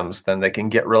items, then they can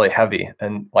get really heavy.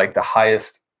 And like the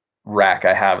highest rack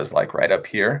I have is like right up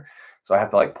here. So I have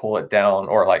to like pull it down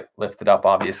or like lift it up,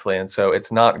 obviously. And so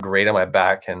it's not great on my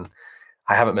back. And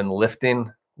I haven't been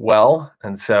lifting well.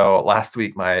 And so last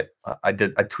week I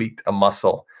tweaked a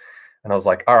muscle and I was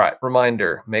like, all right,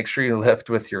 reminder, make sure you lift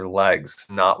with your legs,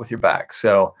 not with your back.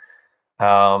 So,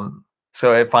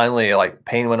 so it finally like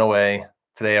pain went away.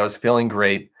 Today I was feeling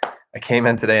great. I came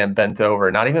in today and bent over,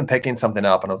 not even picking something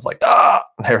up. And I was like,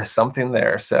 there was something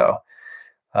there. So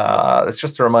it's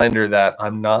just a reminder that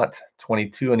I'm not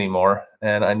 22 anymore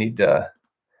and I need to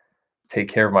take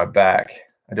care of my back.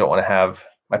 I don't want to have,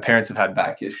 my parents have had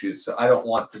back issues, so I don't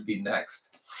want to be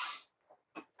next.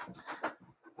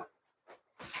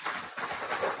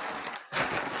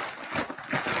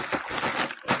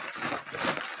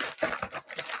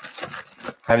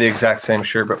 I have the exact same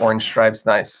shirt, but orange stripes,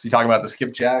 nice. You talking about the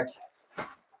skipjack?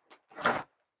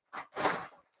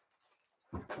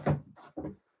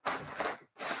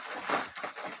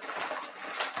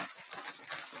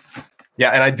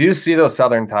 Yeah, and I do see those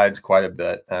Southern Tides quite a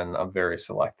bit, and I'm very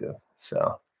selective.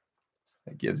 So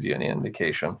it gives you any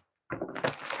indication.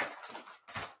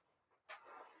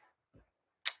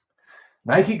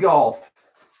 Nike Golf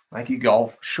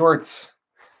shorts.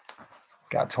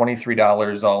 Got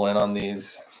 $23 all in on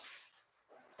these.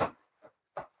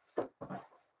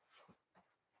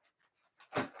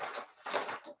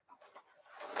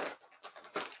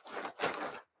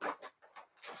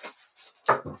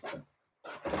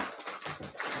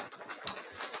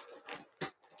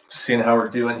 Just seeing how we're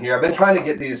doing here. I've been trying to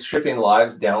get these shipping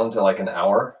lives down to like an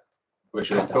hour,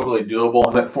 which is totally doable.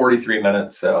 I'm at 43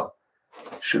 minutes, so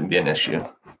shouldn't be an issue.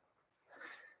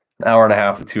 An hour and a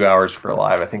half to 2 hours for a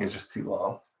live, I think is just too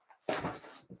long.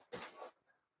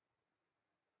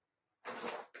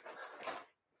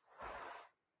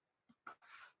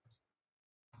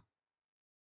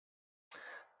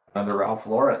 Another Ralph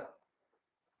Lauren.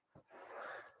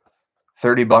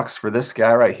 $30 for this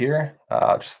guy right here.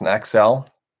 Just an XL,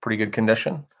 pretty good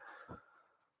condition.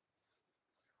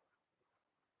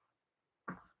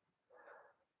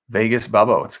 Vegas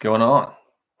Bubba, what's going on?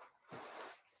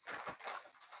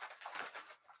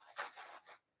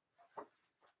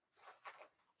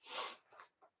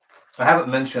 I haven't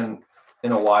mentioned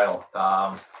in a while.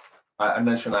 I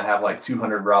mentioned I have like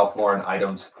 200 Ralph Lauren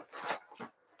items.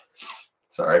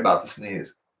 Sorry about the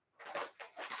sneeze.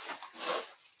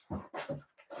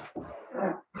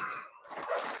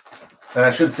 And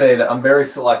I should say that I'm very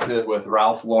selective with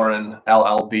Ralph Lauren,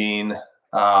 LL Bean,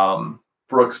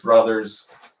 Brooks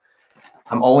Brothers.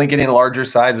 I'm only getting larger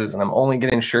sizes and I'm only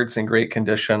getting shirts in great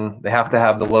condition. They have to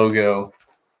have the logo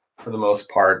for the most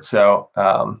part. So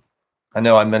I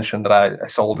know I mentioned that I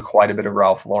sold quite a bit of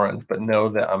Ralph Lauren, but know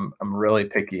that I'm really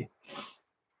picky.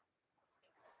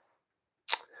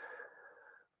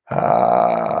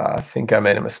 I think I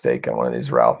made a mistake on one of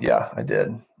these Ralph. Yeah, I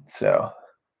did. So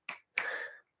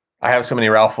I have so many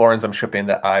Ralph Laurens I'm shipping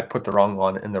that I put the wrong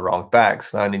one in the wrong bag.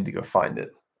 So now I need to go find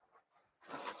it.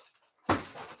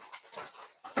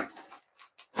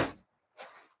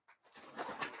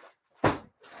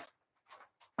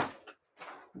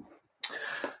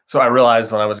 So I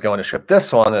realized when I was going to ship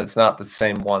this one that it's not the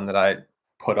same one that I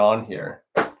put on here.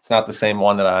 It's not the same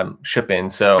one that I'm shipping.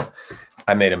 So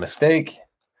I made a mistake.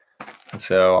 And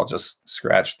so I'll just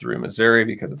scratch through Missouri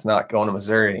because it's not going to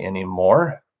Missouri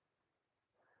anymore.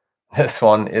 This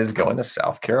one is going to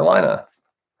South Carolina.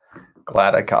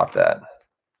 Glad I caught that.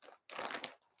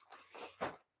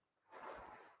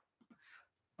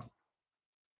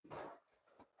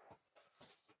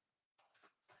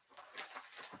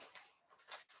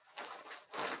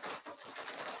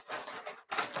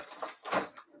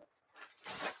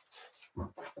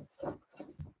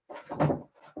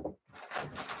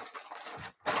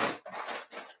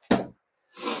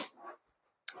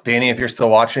 Danny, if you're still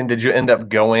watching, did you end up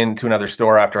going to another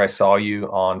store after I saw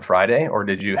you on Friday, or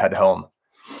did you head home?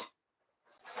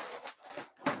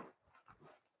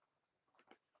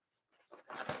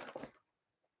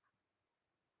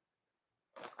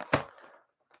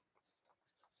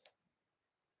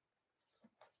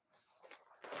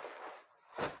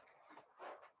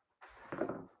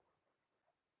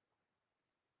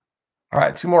 All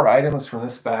right, 2 more items from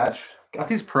this batch. Got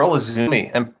these Pearl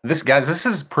Izumi, and this, guys, this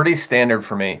is pretty standard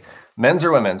for me. Men's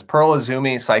or women's? Pearl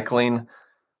Izumi cycling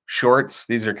shorts.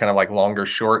 These are kind of like longer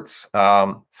shorts.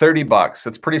 $30.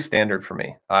 That's pretty standard for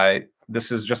me. This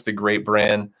is just a great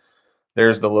brand.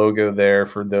 There's the logo there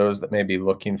for those that may be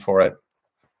looking for it.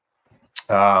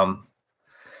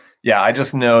 Yeah, I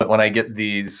just know that when I get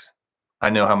these, I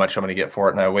know how much I'm going to get for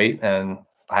it, and I wait. And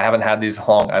I haven't had these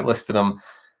long. I listed them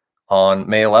on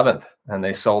May 11th, and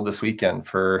they sold this weekend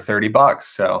for $30.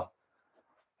 So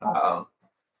I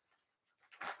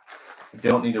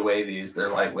don't need to weigh these. They're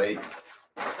lightweight.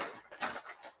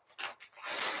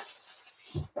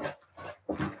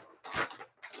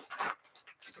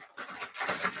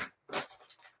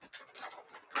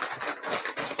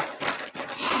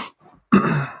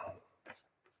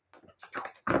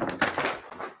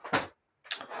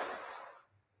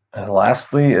 And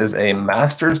lastly is a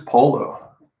Masters polo.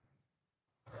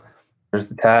 There's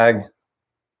the tag.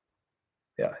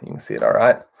 Yeah, you can see it all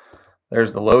right.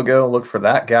 There's the logo. Look for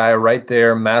that guy right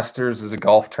there. Masters is a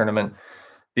golf tournament.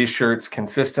 These shirts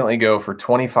consistently go for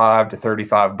 $25 to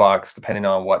 $35, depending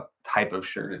on what type of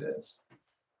shirt it is.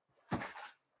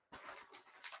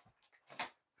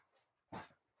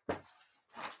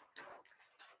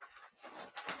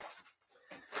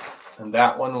 And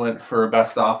that one went for a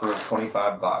best offer of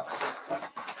 $25.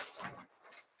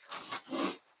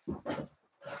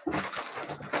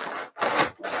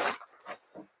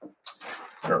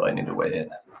 I don't really need to weigh it.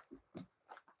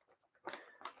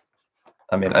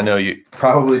 I mean, I know you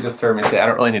probably just heard me say I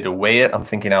don't really need to weigh it. I'm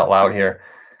thinking out loud here.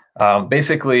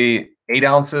 Basically, 8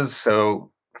 ounces,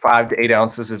 so 5 to 8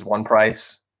 ounces is one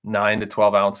price. 9 to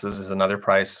 12 ounces is another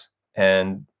price,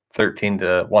 and 13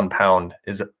 to 1 pound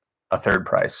is a third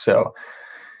price. So,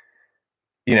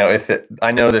 you know,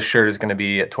 I know this shirt is going to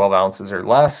be at 12 ounces or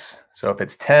less. So if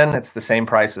it's 10, it's the same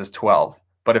price as 12.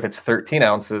 But if it's 13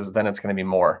 ounces, then it's going to be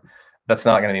more. That's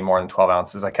not going to be more than 12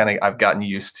 ounces. I've gotten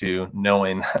used to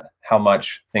knowing how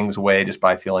much things weigh just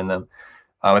by feeling them.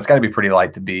 It's got to be pretty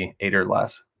light to be 8 or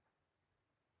less.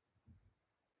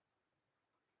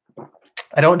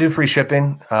 I don't do free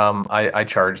shipping. I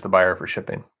charge the buyer for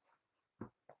shipping.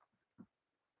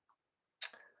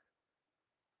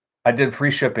 I did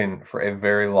free shipping for a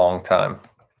very long time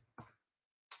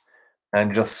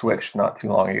and just switched not too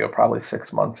long ago, probably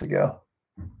 6 months ago.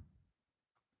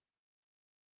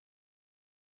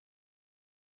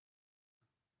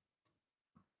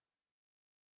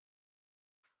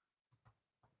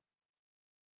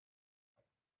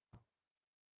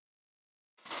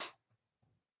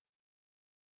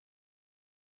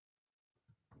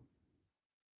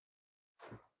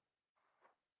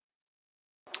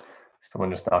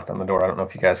 Someone just knocked on the door. I don't know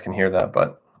if you guys can hear that,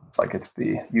 but it's like it's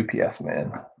the UPS man.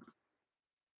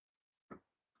 All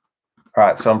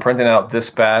right, so I'm printing out this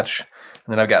batch, and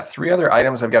then I've got 3 other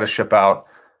items I've got to ship out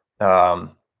that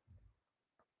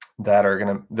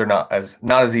are they're not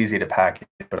as easy to package,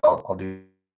 but I'll do.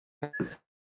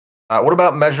 What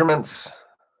about measurements?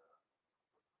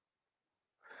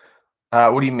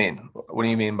 What do you mean? What do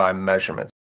you mean by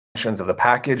measurements? Dimensions of the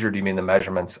package, or do you mean the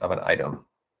measurements of an item?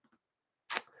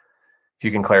 If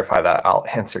you can clarify that, I'll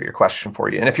answer your question for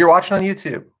you. And if you're watching on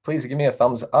YouTube, please give me a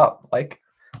thumbs up. Like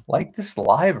this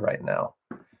live right now.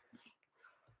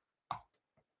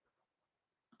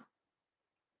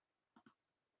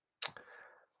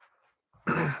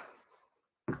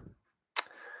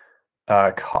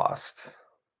 Cost.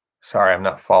 Sorry, I'm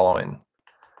not following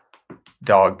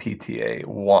Dog PTA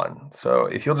 1. So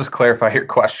if you'll just clarify your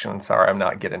question, sorry, I'm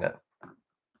not getting it.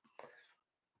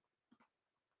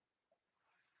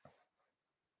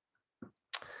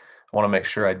 I want to make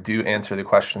sure I do answer the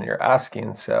question that you're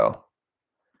asking. So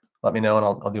let me know and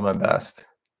I'll do my best.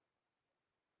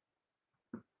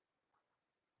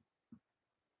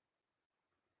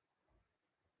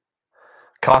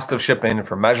 Cost of shipping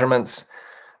for measurements.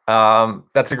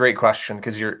 That's a great question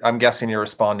because I'm guessing you're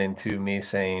responding to me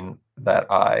saying that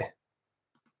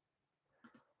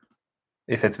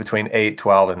if it's between 8,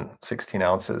 12, and 16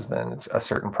 ounces, then it's a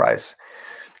certain price.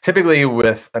 Typically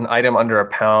with an item under a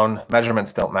pound,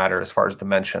 measurements don't matter as far as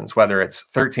dimensions, whether it's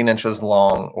 13 inches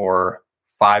long or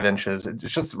 5 inches, it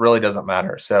just really doesn't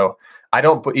matter. So I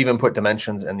don't even put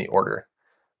dimensions in the order.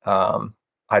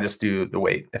 I just do the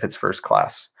weight if it's first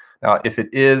class. Now, if it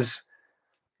is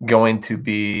going to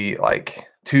be like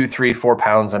 2, 3, 4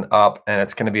 pounds and up, and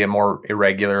it's going to be a more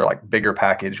irregular, like bigger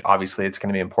package, obviously it's going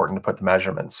to be important to put the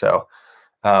measurements. So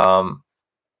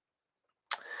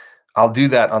I'll do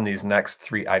that on these next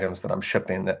 3 items that I'm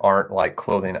shipping that aren't like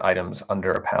clothing items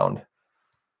under a pound.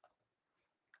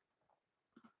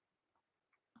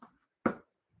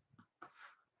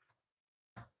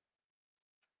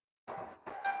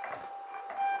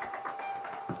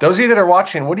 Those of you that are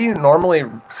watching, what do you normally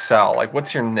sell? Like,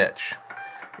 what's your niche?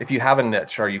 If you have a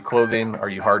niche, are you clothing? Are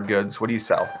you hard goods? What do you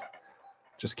sell?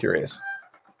 Just curious.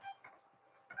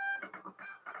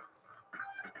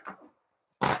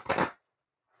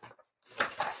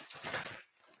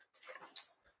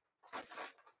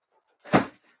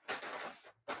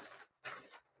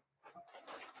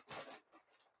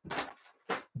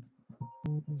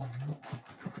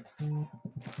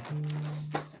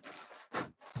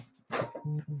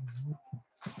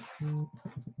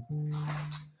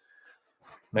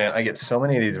 Man, I get so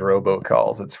many of these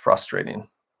robocalls. It's frustrating.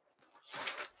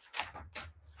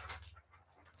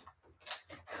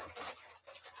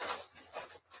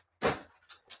 I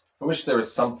wish there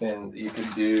was something that you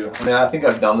could do. I mean, I think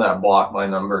I've done that block my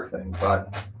number thing,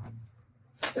 but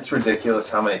it's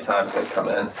ridiculous how many times they come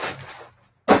in.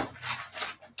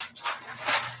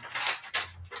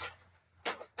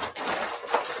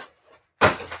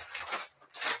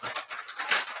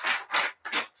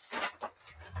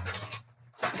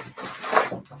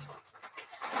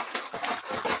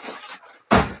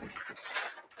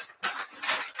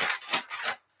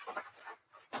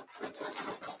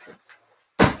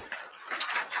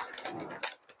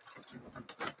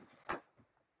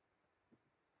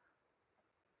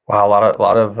 Wow, a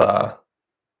lot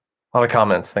of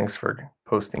comments. Thanks for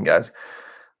posting, guys.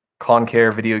 Lawn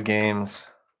care, video games,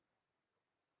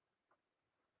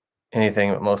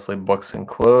 anything but mostly books and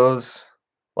clothes.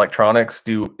 Electronics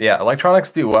do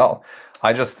well.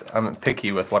 I'm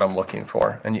picky with what I'm looking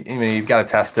for, and you've got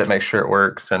to test it, make sure it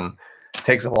works, and it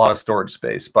takes a lot of storage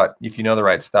space. But if you know the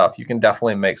right stuff, you can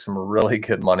definitely make some really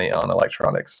good money on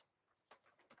electronics.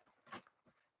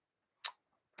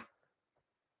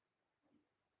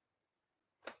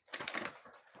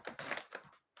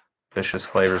 Vicious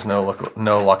flavors, no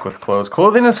luck with clothes.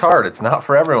 Clothing is hard. It's not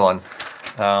for everyone.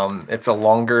 It's a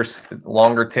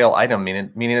longer tail item,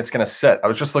 meaning it's going to sit. I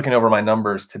was just looking over my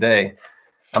numbers today.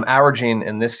 I'm averaging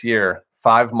in this year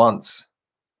 5 months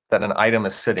that an item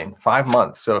is sitting. 5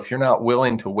 months. So if you're not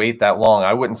willing to wait that long,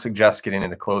 I wouldn't suggest getting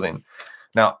into clothing.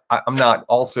 Now, I'm not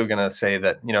also going to say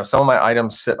that, some of my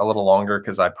items sit a little longer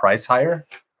because I price higher.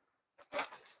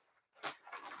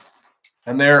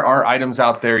 And there are items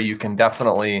out there you can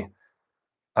definitely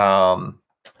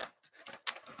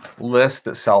list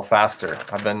that sell faster.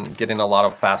 I've been getting a lot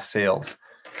of fast sales.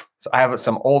 So I have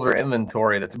some older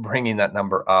inventory that's bringing that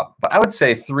number up. But I would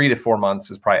say 3 to 4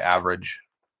 months is probably average.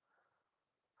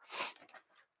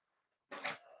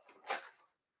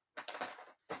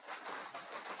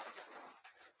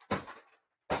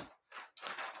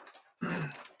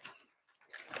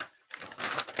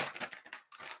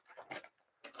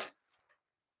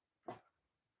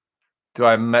 Do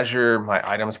I measure my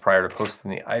items prior to posting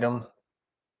the item?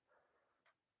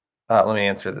 Let me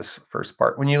answer this first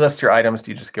part. When you list your items,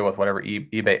 do you just go with whatever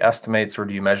eBay estimates, or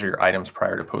do you measure your items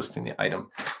prior to posting the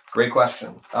item? Great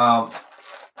question.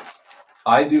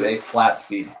 I do a flat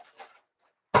fee.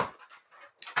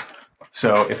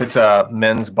 So if it's a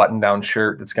men's button-down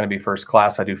shirt that's going to be first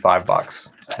class, I do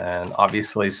 $5. And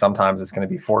obviously sometimes it's going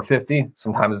to be $4.50.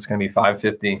 Sometimes it's going to be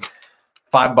 $5.50.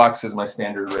 $5 is my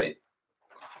standard rate.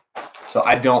 So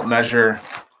I don't measure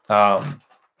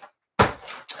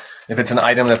if it's an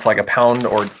item that's like a pound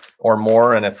or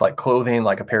more, and it's like clothing,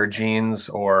 like a pair of jeans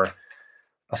or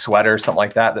a sweater, something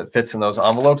like that, that fits in those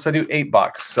envelopes, I do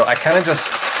 $8. So I kind of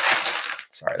just,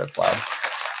 sorry, that's loud.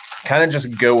 Kind of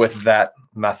just go with that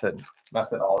methodology.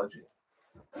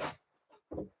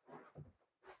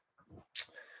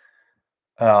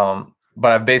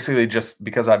 But I've basically just,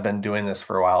 because I've been doing this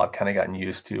for a while, I've kind of gotten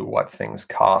used to what things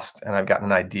cost, and I've gotten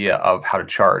an idea of how to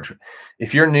charge.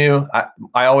 If you're new,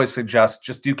 I always suggest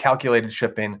just do calculated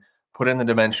shipping, put in the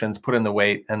dimensions, put in the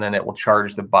weight, and then it will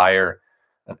charge the buyer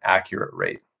an accurate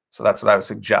rate. So that's what I would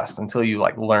suggest until you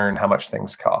like learn how much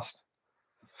things cost.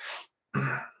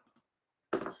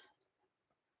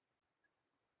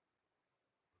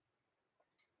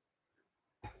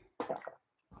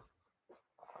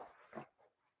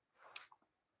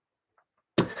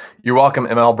 You're welcome,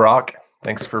 ML Brock.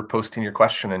 Thanks for posting your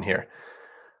question in here.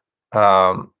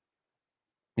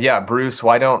 Yeah, Bruce,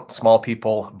 why don't small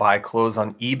people buy clothes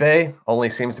on eBay? Only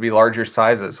seems to be larger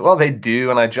sizes. Well, they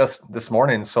do, and I just this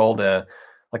morning sold a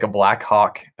Black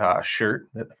Hawk shirt,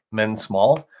 men's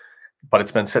small, but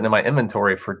it's been sitting in my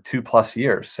inventory for 2+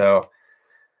 years. So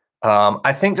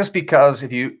I think just because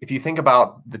if you think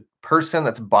about the person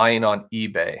that's buying on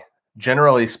eBay,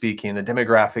 generally speaking, the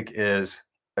demographic is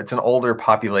it's an older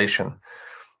population.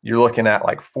 You're looking at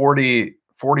like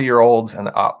 40-year-olds and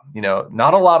up. You know,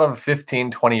 not a lot of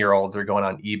 15, 20-year-olds are going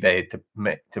on eBay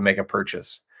to make a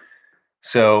purchase.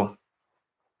 So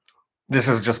this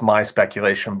is just my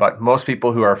speculation, but most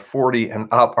people who are 40 and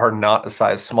up are not a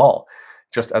size small.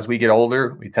 Just as we get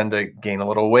older, we tend to gain a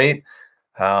little weight.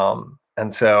 And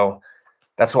so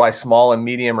that's why small and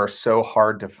medium are so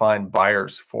hard to find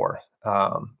buyers for,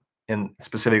 in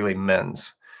specifically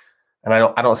men's. And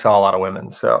I don't sell a lot of women,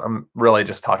 so I'm really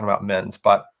just talking about men's.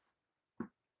 But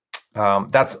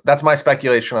that's my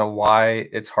speculation on why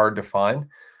it's hard to find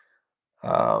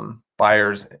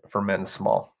buyers for men's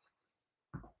small.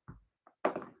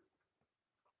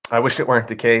 I wish it weren't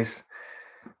the case,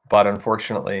 but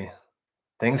unfortunately,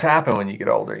 things happen when you get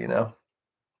older, you know.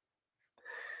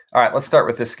 All right, let's start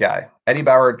with this guy, Eddie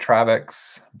Bauer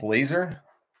Travex Blazer.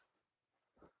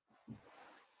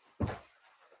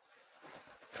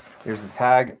 Here's the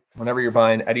tag. Whenever you're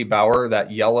buying Eddie Bauer,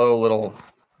 that yellow little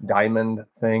diamond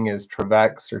thing is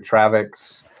Travex or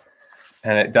Travix,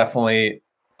 and it definitely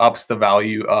ups the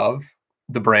value of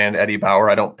the brand Eddie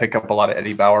Bauer. I don't pick up a lot of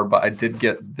Eddie Bauer, but I did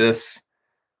get this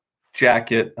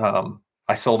jacket.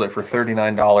 I sold it for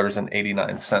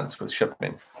 $39.89 with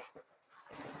shipping.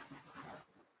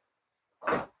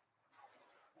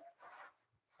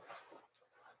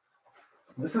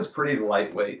 This is pretty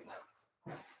lightweight.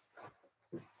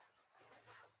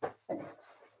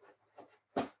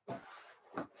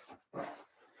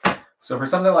 So for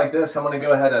something like this, I'm going to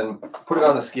go ahead and put it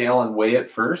on the scale and weigh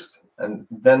it first, and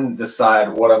then decide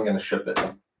what I'm going to ship it.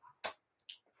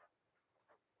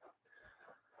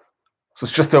 So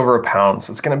it's just over a pound.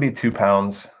 So it's going to be 2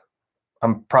 pounds.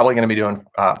 I'm probably going to be doing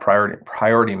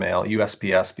priority mail,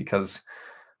 USPS, because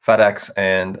FedEx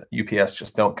and UPS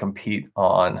just don't compete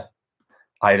on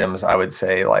items, I would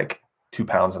say, like 2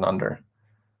 pounds and under.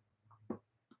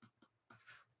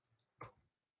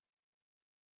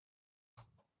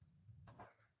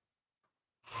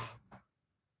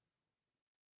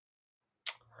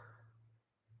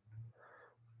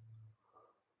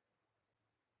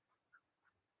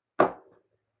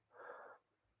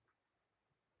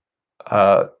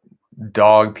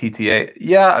 Dog PTA.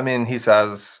 Yeah, I mean, he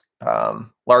says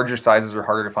larger sizes are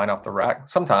harder to find off the rack.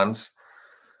 Sometimes.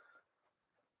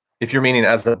 If you're meaning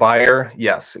as the buyer,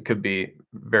 yes, it could be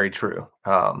very true.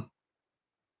 And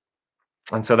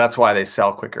so that's why they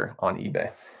sell quicker on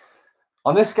eBay.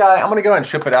 On this guy, I'm going to go and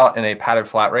ship it out in a padded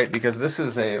flat rate because this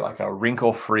is like a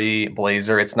wrinkle-free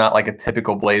blazer. It's not like a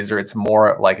typical blazer. It's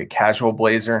more like a casual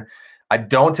blazer. I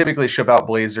don't typically ship out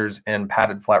blazers in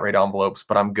padded flat rate envelopes,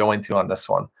 but I'm going to on this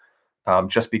one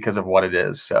just because of what it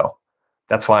is. So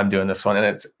that's why I'm doing this one. And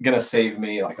it's going to save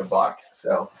me like $1.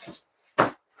 So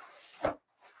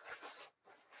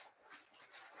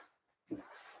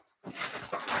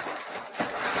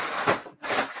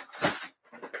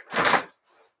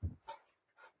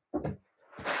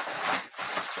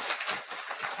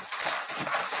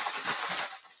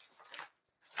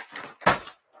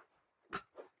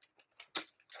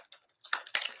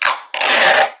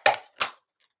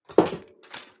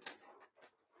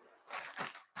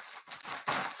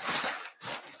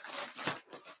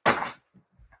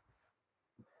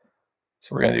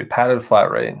So we're going to do padded flat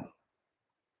rate.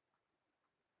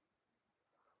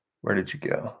 Where did you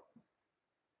go?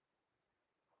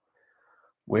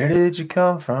 Where did you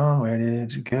come from? Where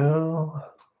did you go?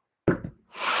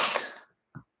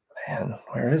 Man,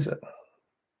 where is it?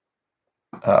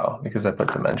 Oh, because I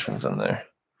put dimensions in there.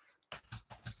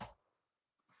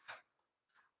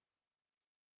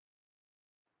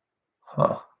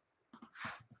 Huh.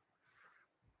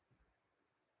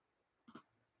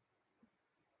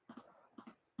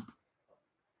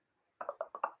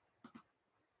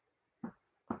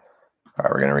 All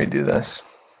right, we're going to redo this.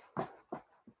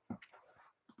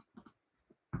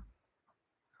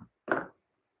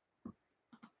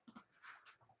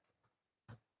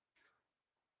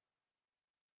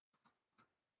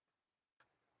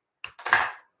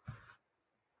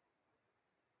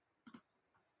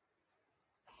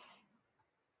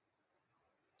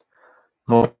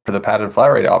 For the padded flat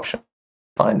rate option,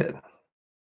 find it,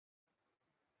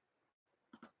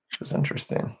 which is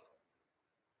interesting.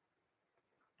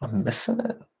 I'm missing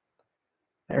it.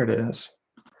 There it is.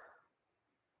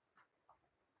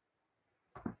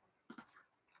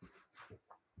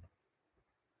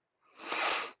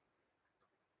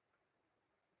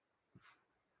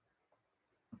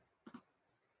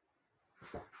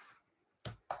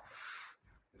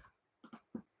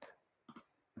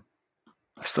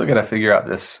 I still got to figure out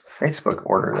this Facebook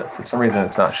order that for some reason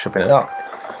it's not shipping it out.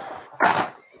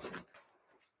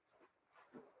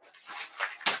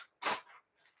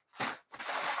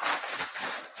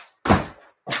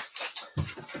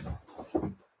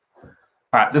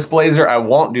 All right, this blazer, I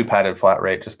won't do padded flat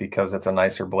rate just because it's a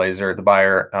nicer blazer. The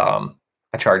buyer,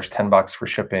 I charge $10 for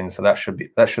shipping, so that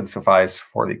should suffice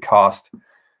for the cost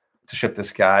to ship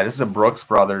this guy. This is a Brooks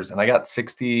Brothers, and I got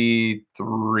 $63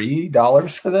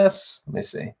 for this. Let me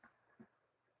see.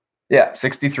 Yeah,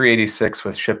 $63.86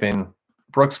 with shipping.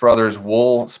 Brooks Brothers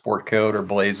wool sport coat or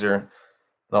blazer. And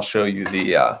I'll show you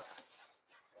the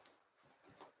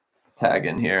tag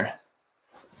in here.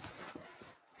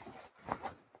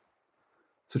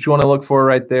 So what you want to look for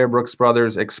right there, Brooks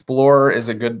Brothers. Explorer is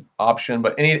a good option,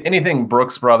 but anything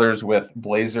Brooks Brothers with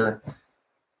blazer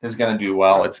is going to do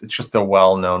well. It's just a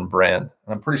well-known brand.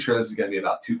 And I'm pretty sure this is going to be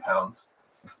about 2 pounds.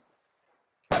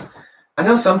 I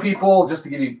know some people, just to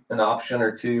give you an option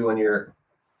or two when you're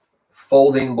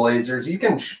folding blazers, you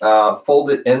can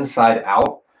fold it inside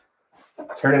out,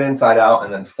 turn it inside out,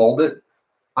 and then fold it.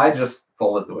 I just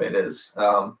fold it the way it is.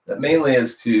 That mainly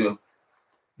is to,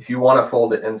 if you want to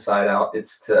fold it inside out,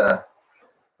 it's to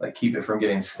like keep it from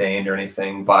getting stained or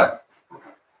anything. But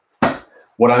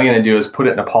what I'm going to do is put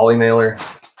it in a poly mailer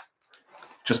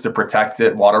just to protect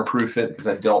it, waterproof it, because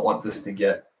I don't want this to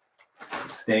get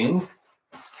stained.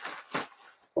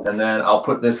 And then I'll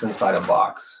put this inside a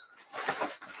box.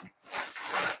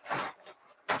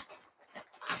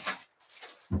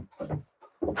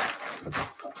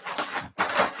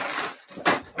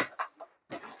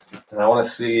 And I want to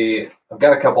see, I've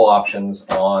got a couple options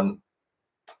on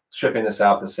shipping this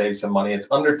out to save some money. It's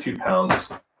under 2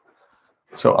 pounds.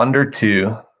 So under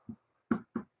 2,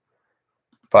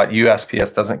 but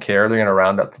USPS doesn't care. They're going to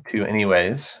round up to 2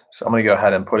 anyways. So I'm going to go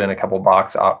ahead and put in a couple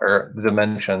box or the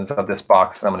dimensions of this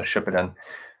box, and I'm going to ship it in.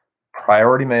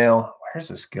 Priority mail. Where's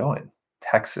this going?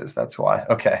 Texas. That's why.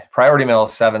 Okay. Priority mail is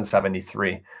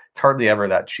 $7.73. It's hardly ever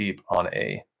that cheap on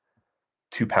a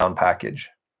 2-pound package.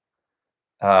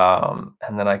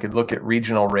 And then I could look at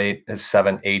regional rate is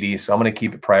 $7.80. So I'm going to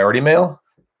keep it priority mail.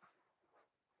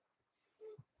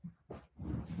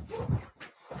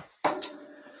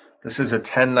 This is a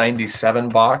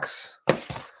 $10.97 box.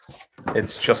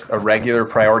 It's just a regular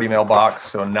priority mail box,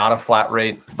 so not a flat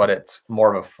rate, but it's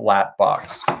more of a flat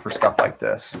box for stuff like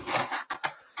this.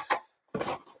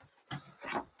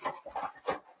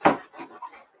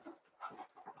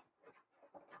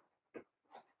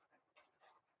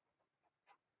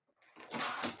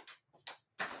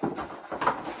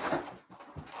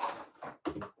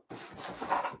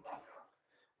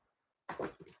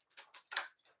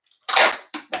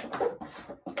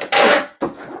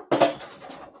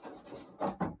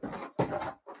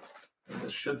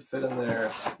 Should fit in there.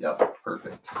 Yep,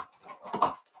 perfect.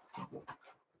 All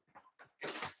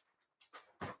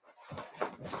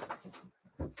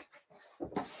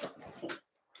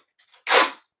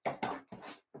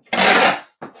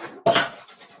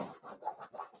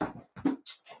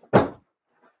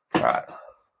right,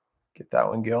 get that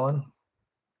one going.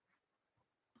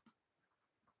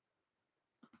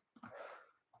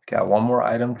 Got one more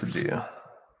item to do.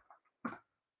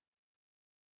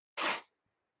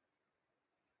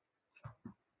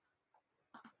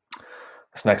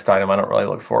 This next item I don't really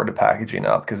look forward to packaging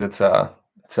up because it's a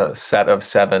It's a set of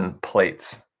 7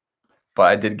 plates, but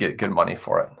I did get good money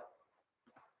for it.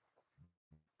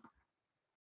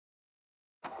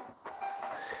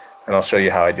 And I'll show you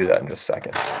how I do that in just a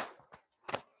second.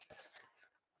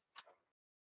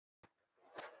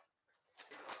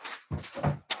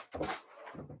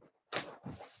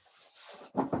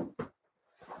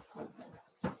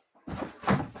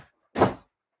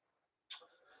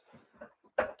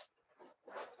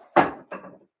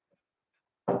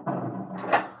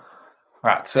 All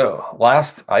right, so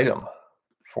last item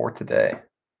for today.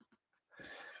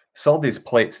 Sold these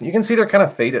plates. You can see they're kind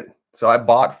of faded. So I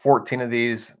bought 14 of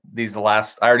these. I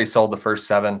already sold the first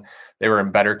 7. They were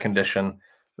in better condition.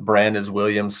 The brand is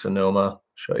Williams-Sonoma.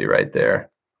 Show you right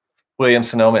there.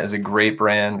 Williams-Sonoma is a great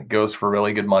brand. It goes for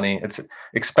really good money. It's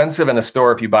expensive in the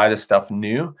store if you buy this stuff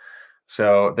new.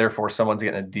 So therefore, someone's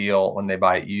getting a deal when they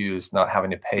buy it used, not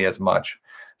having to pay as much.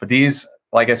 But these,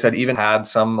 like I said, even had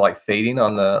some like fading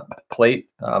on the plate.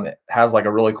 It has like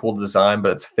a really cool design,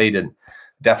 but it's faded.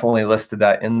 Definitely listed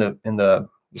that in the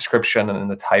description and in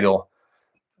the title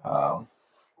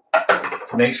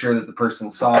to make sure that the person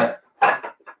saw it.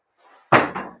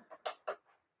 And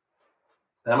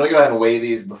I'm going to go ahead and weigh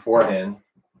these beforehand.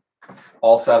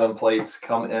 All 7 plates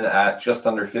come in at just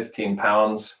under 15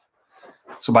 pounds.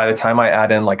 So by the time I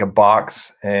add in like a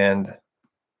box and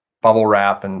bubble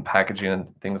wrap and packaging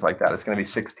and things like that, it's going to be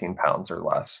 16 pounds or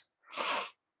less.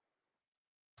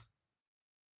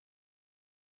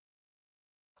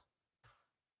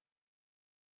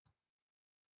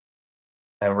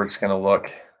 And we're just going to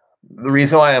look. The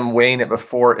reason why I'm weighing it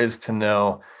before is to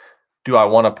know, do I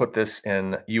want to put this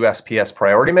in USPS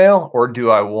priority mail, or do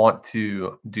I want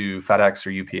to do FedEx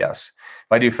or UPS?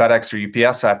 If I do FedEx or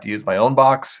UPS, I have to use my own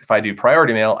box. If I do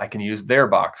priority mail, I can use their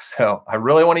box. So I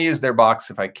really want to use their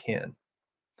box if I can.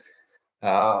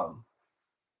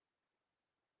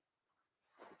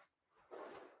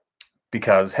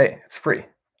 Because, hey, it's free.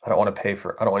 I don't want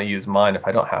to use mine if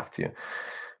I don't have to.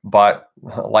 But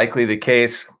likely the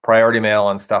case, priority mail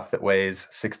on stuff that weighs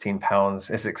 16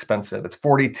 pounds is expensive. It's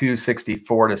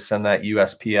 $42.64 to send that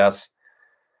USPS.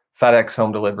 FedEx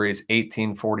home delivery is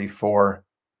 $18.44.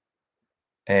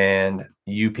 And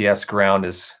UPS ground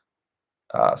is,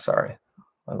 sorry, am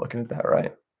I looking at that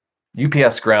right?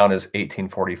 UPS ground is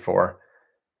 $18.44.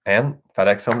 And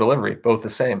FedEx home delivery, both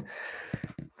the same.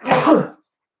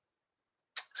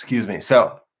 Excuse me.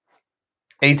 So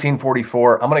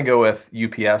 $18.44. I'm going to go with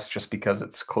UPS just because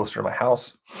it's closer to my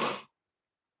house.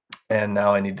 And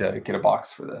now I need to get a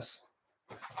box for this.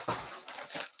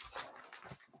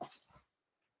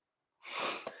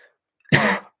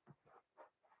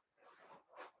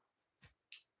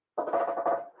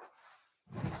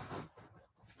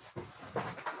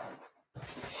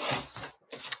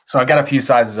 So I've got a few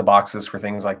sizes of boxes for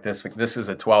things like this. This is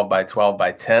a 12 by 12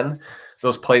 by 10.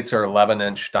 Those plates are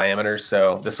 11-inch diameter,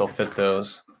 so this will fit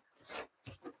those.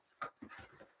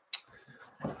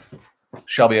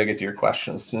 Shelby, I'll get to your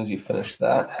question as soon as you finish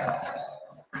that.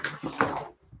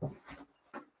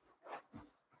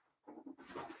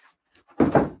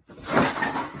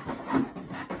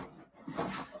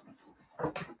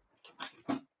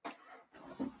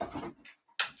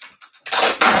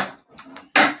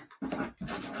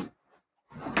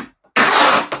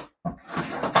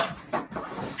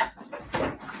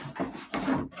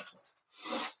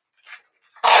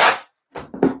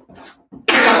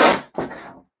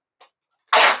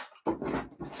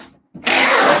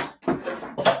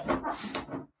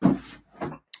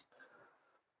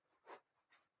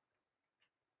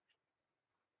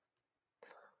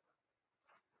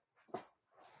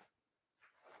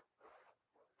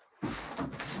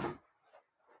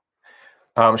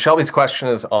 Shelby's question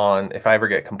is on if I ever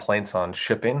get complaints on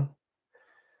shipping,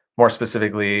 more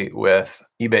specifically with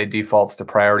eBay defaults to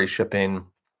priority shipping,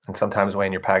 and sometimes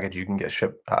weighing your package, you can get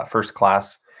shipped first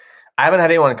class. I haven't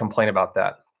had anyone complain about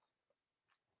that.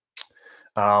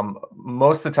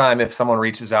 Most of the time, if someone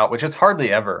reaches out, which it's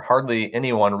hardly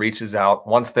anyone reaches out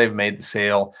once they've made the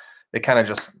sale, they kind of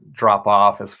just drop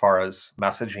off as far as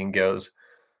messaging goes.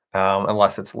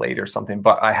 Unless it's late or something.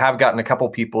 But I have gotten a couple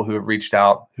people who have reached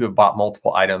out who have bought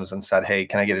multiple items and said, hey,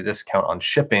 can I get a discount on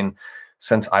shipping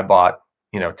since I bought,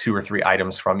 2 or 3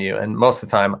 items from you? And most of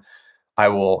the time I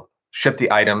will ship the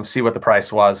item, see what the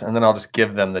price was, and then I'll just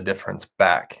give them the difference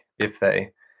back if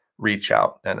they reach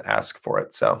out and ask for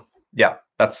it. So yeah,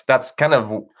 that's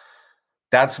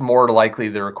more likely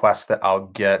the request that I'll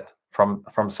get from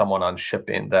someone on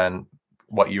shipping than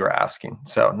what you were asking.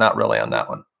 So not really on that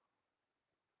one.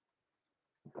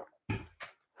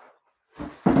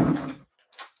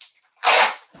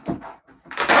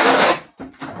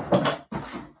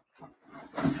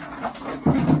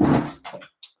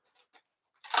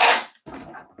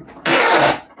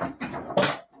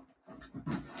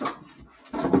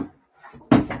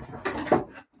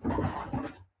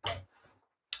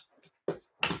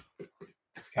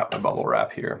 bubble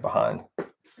wrap here behind.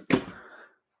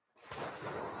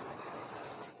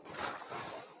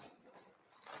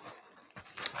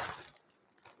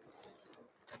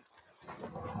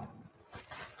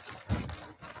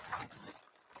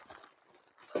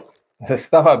 The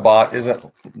stuff I bought isn't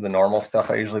the normal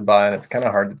stuff I usually buy, and it's kind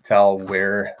of hard to tell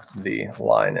where the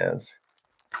line is.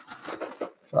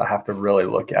 So I have to really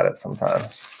look at it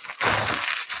sometimes.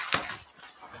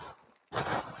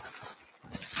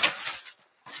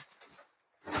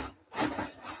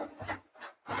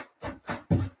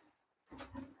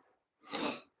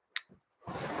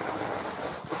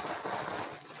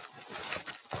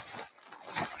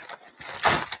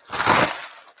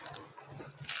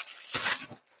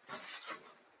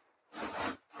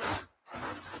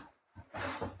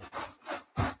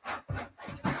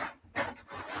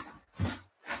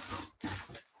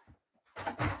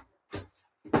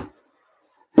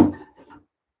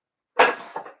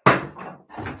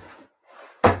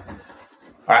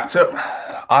 All right, so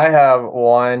I have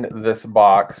lined this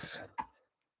box.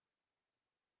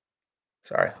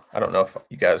 Sorry, I don't know if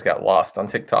you guys got lost on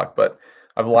TikTok, but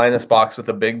I've lined this box with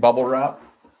a big bubble wrap.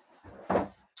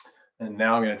 And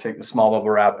now I'm going to take the small bubble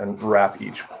wrap and wrap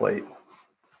each plate.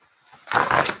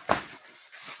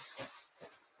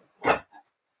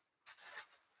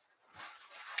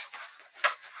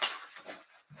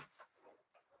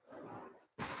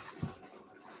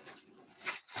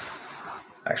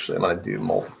 Actually, I'm going to do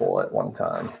multiple at one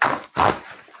time.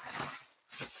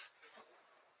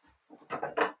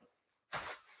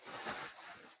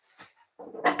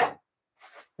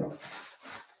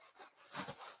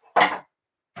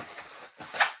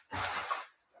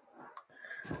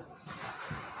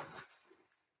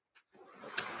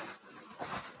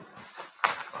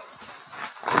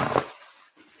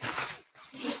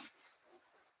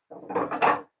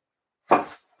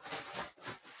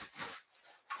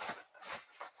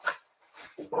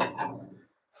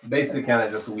 Basically kind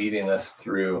of just weaving this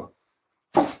through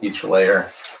each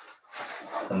layer,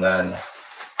 and then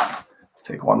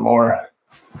take one more,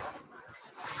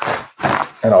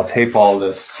 and I'll tape all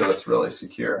this so it's really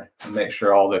secure and make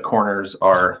sure all the corners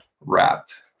are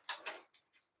wrapped.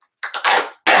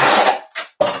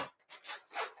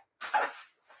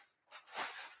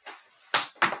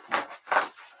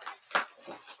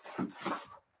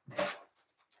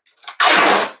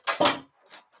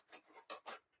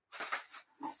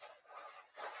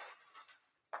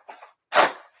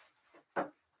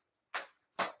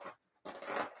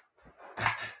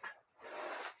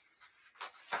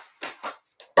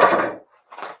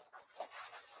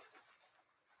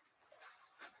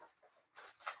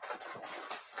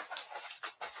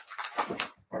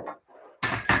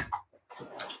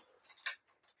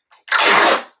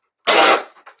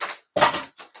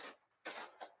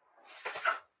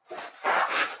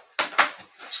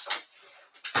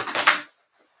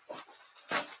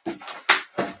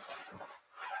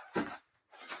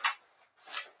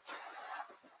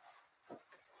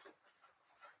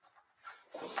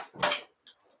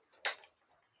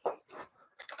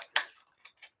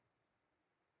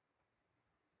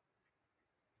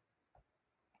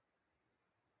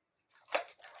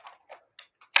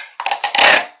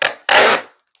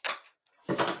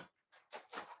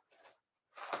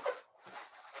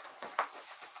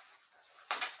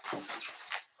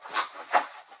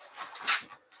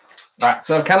 All right,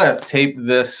 so I've kind of taped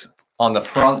this on the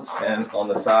front and on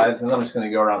the sides, and I'm just going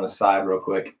to go around the side real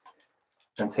quick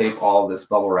and tape all of this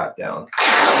bubble wrap down.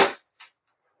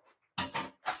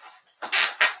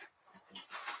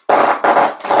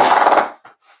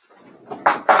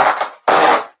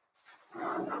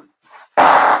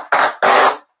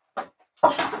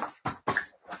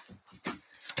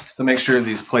 Just to make sure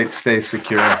these plates stay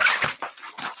secure.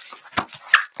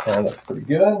 And that's pretty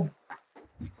good.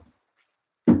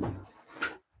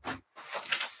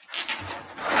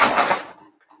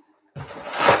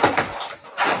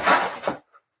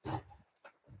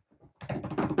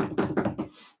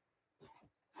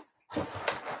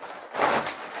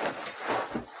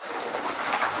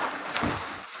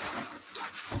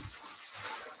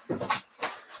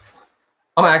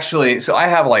 So I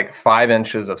have like 5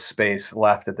 inches of space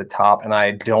left at the top, and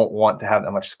I don't want to have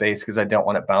that much space because I don't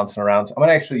want it bouncing around. So I'm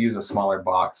gonna actually use a smaller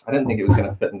box. I didn't think it was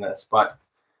gonna fit in this, but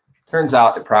turns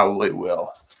out it probably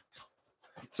will.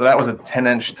 So that was a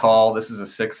 10-inch tall. This is a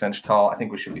 6-inch tall. I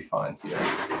think we should be fine here.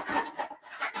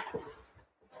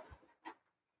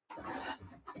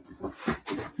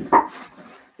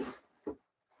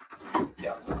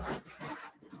 Yeah.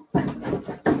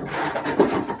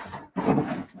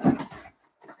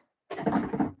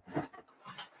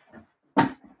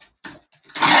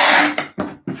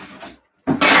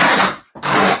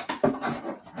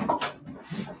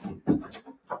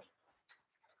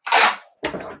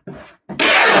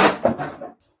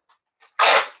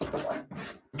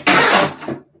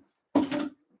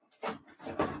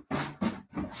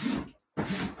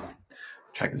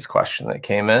 Check this question that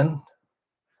came in.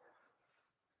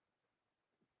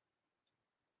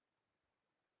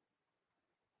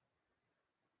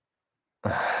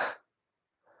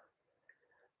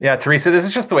 Yeah, Teresa, this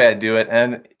is just the way I do it.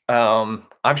 And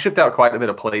I've shipped out quite a bit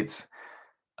of plates.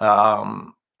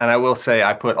 And I will say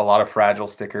I put a lot of fragile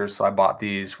stickers. So I bought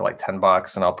these for like 10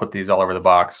 bucks and I'll put these all over the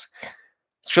box.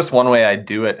 It's just one way I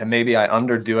do it. And maybe I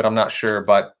underdo it. I'm not sure,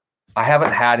 but I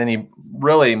haven't had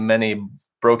many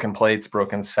broken plates,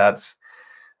 broken sets.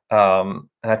 And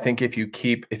I think if you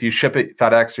ship it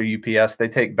FedEx or UPS, they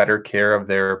take better care of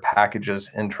their packages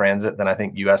in transit than I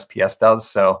think USPS does.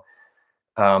 So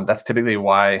that's typically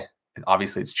why,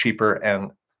 obviously, it's cheaper and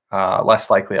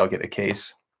less likely I'll get a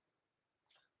case.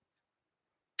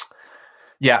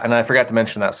 Yeah, and I forgot to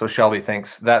mention that. So Shelby,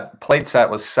 thanks. That plate set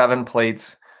was 7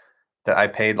 plates that I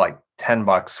paid like 10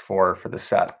 bucks for the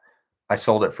set. I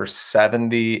sold it for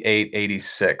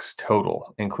 $78.86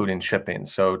 total, including shipping.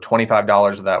 So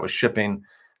 $25 of that was shipping.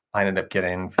 I ended up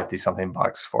getting 50 something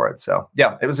bucks for it. So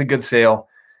yeah, it was a good sale.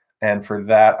 And for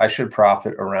that, I should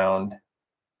profit around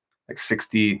like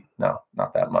 60, no,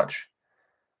 not that much.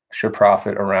 I should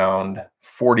profit around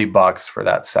 40 bucks for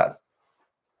that set.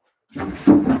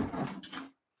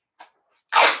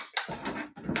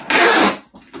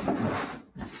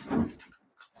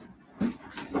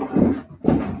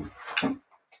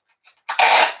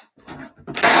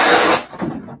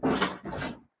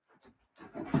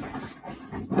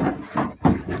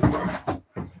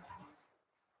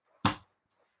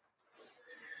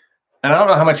 And I don't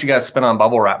know how much you guys spend on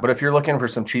bubble wrap, but if you're looking for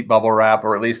some cheap bubble wrap,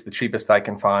 or at least the cheapest I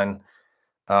can find,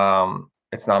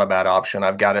 it's not a bad option.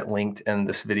 I've got it linked in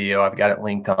this video. I've got it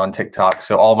linked on TikTok.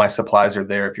 So all my supplies are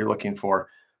there if you're looking for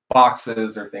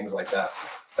boxes or things like that.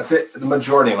 That's it. The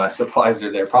majority of my supplies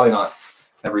are there. Probably not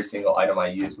every single item I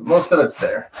use, but most of it's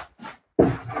there.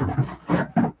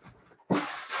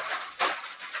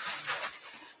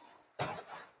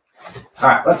 All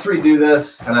right, let's redo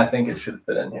this, and I think it should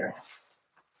fit in here.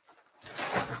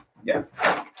 Yeah.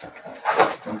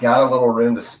 We've got a little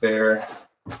room to spare.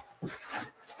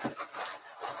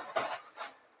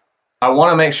 I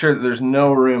want to make sure that there's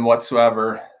no room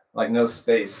whatsoever, like no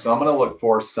space. So I'm going to look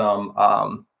for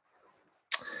some,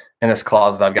 in this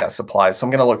closet, I've got supplies. So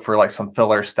I'm going to look for like some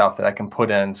filler stuff that I can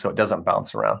put in so it doesn't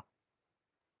bounce around.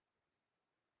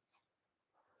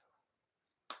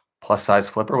 Plus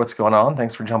size flipper, what's going on?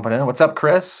 Thanks for jumping in. What's up,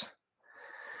 Chris?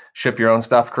 Ship your own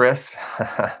stuff, Chris.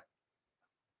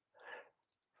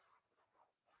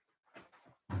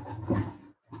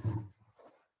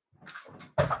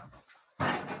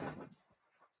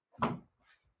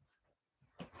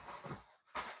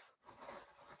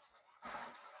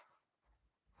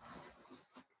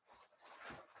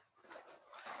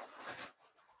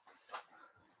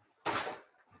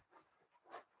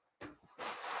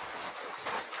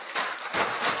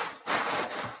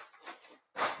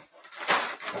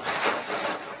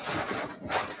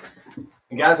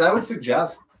 And guys, I would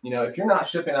suggest, if you're not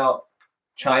shipping out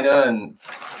China and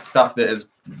stuff that is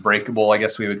breakable, I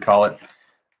guess we would call it.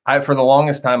 For the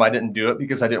longest time, I didn't do it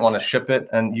because I didn't want to ship it.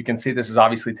 And you can see this is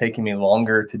obviously taking me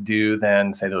longer to do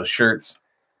than, say, those shirts.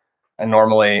 And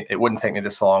normally it wouldn't take me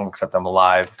this long, except I'm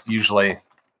live. Usually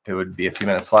it would be a few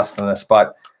minutes less than this.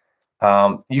 But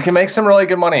you can make some really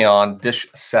good money on dish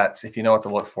sets if you know what to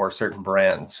look for, certain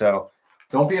brands. So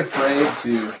don't be afraid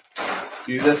to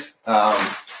do this,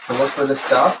 to look for this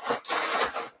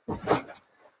stuff,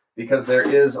 because there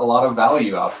is a lot of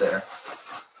value out there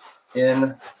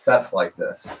in sets like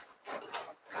this.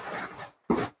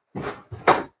 All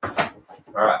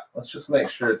right, let's just make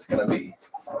sure it's going to be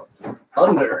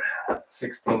under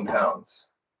 16 pounds.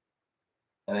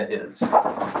 And it is.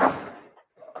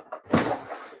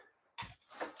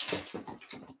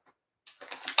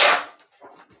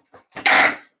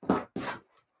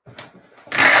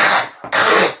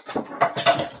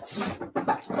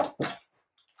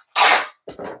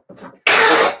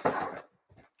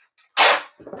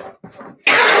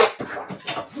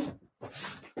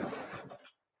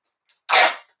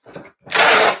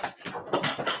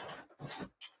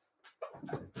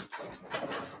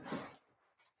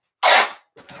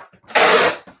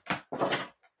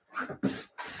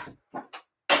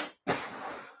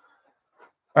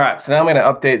 All right, so now I'm going to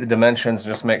update the dimensions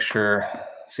and just make sure,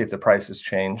 see if the price has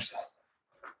changed.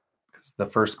 Because the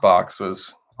first box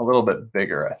was a little bit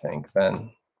bigger, I think,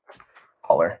 than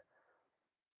taller.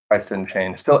 Price didn't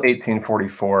change. Still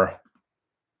 $18.44.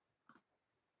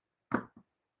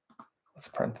 Let's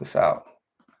print this out.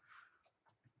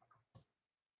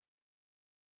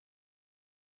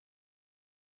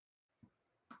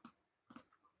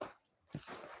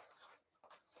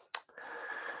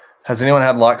 Has anyone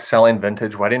had luck selling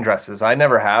vintage wedding dresses? I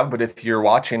never have, but if you're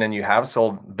watching and you have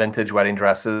sold vintage wedding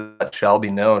dresses, let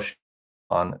Shelby know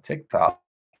on TikTok.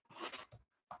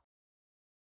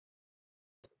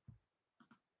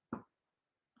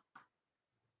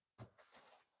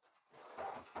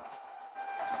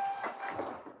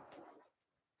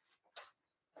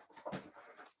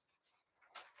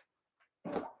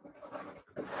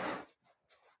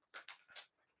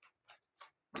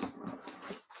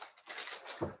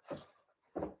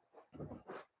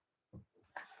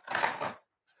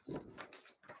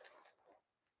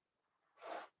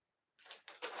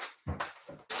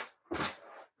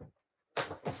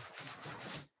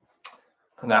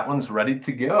 And that one's ready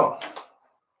to go.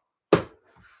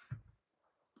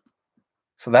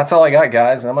 So that's all I got,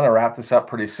 guys. I'm going to wrap this up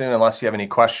pretty soon unless you have any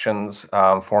questions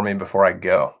for me before I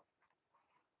go.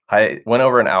 I went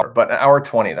over an hour, but an hour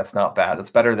 20, that's not bad.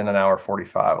 It's better than an hour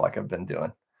 45 like I've been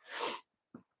doing.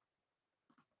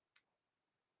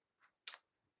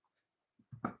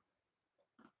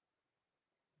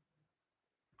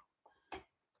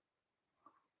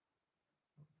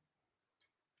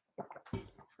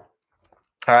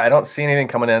 All right, I don't see anything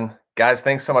coming in. Guys,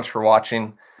 thanks so much for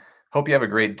watching. Hope you have a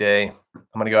great day. I'm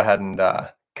going to go ahead and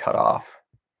cut off.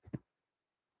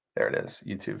 There it is,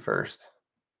 YouTube first.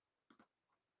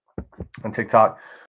 And TikTok.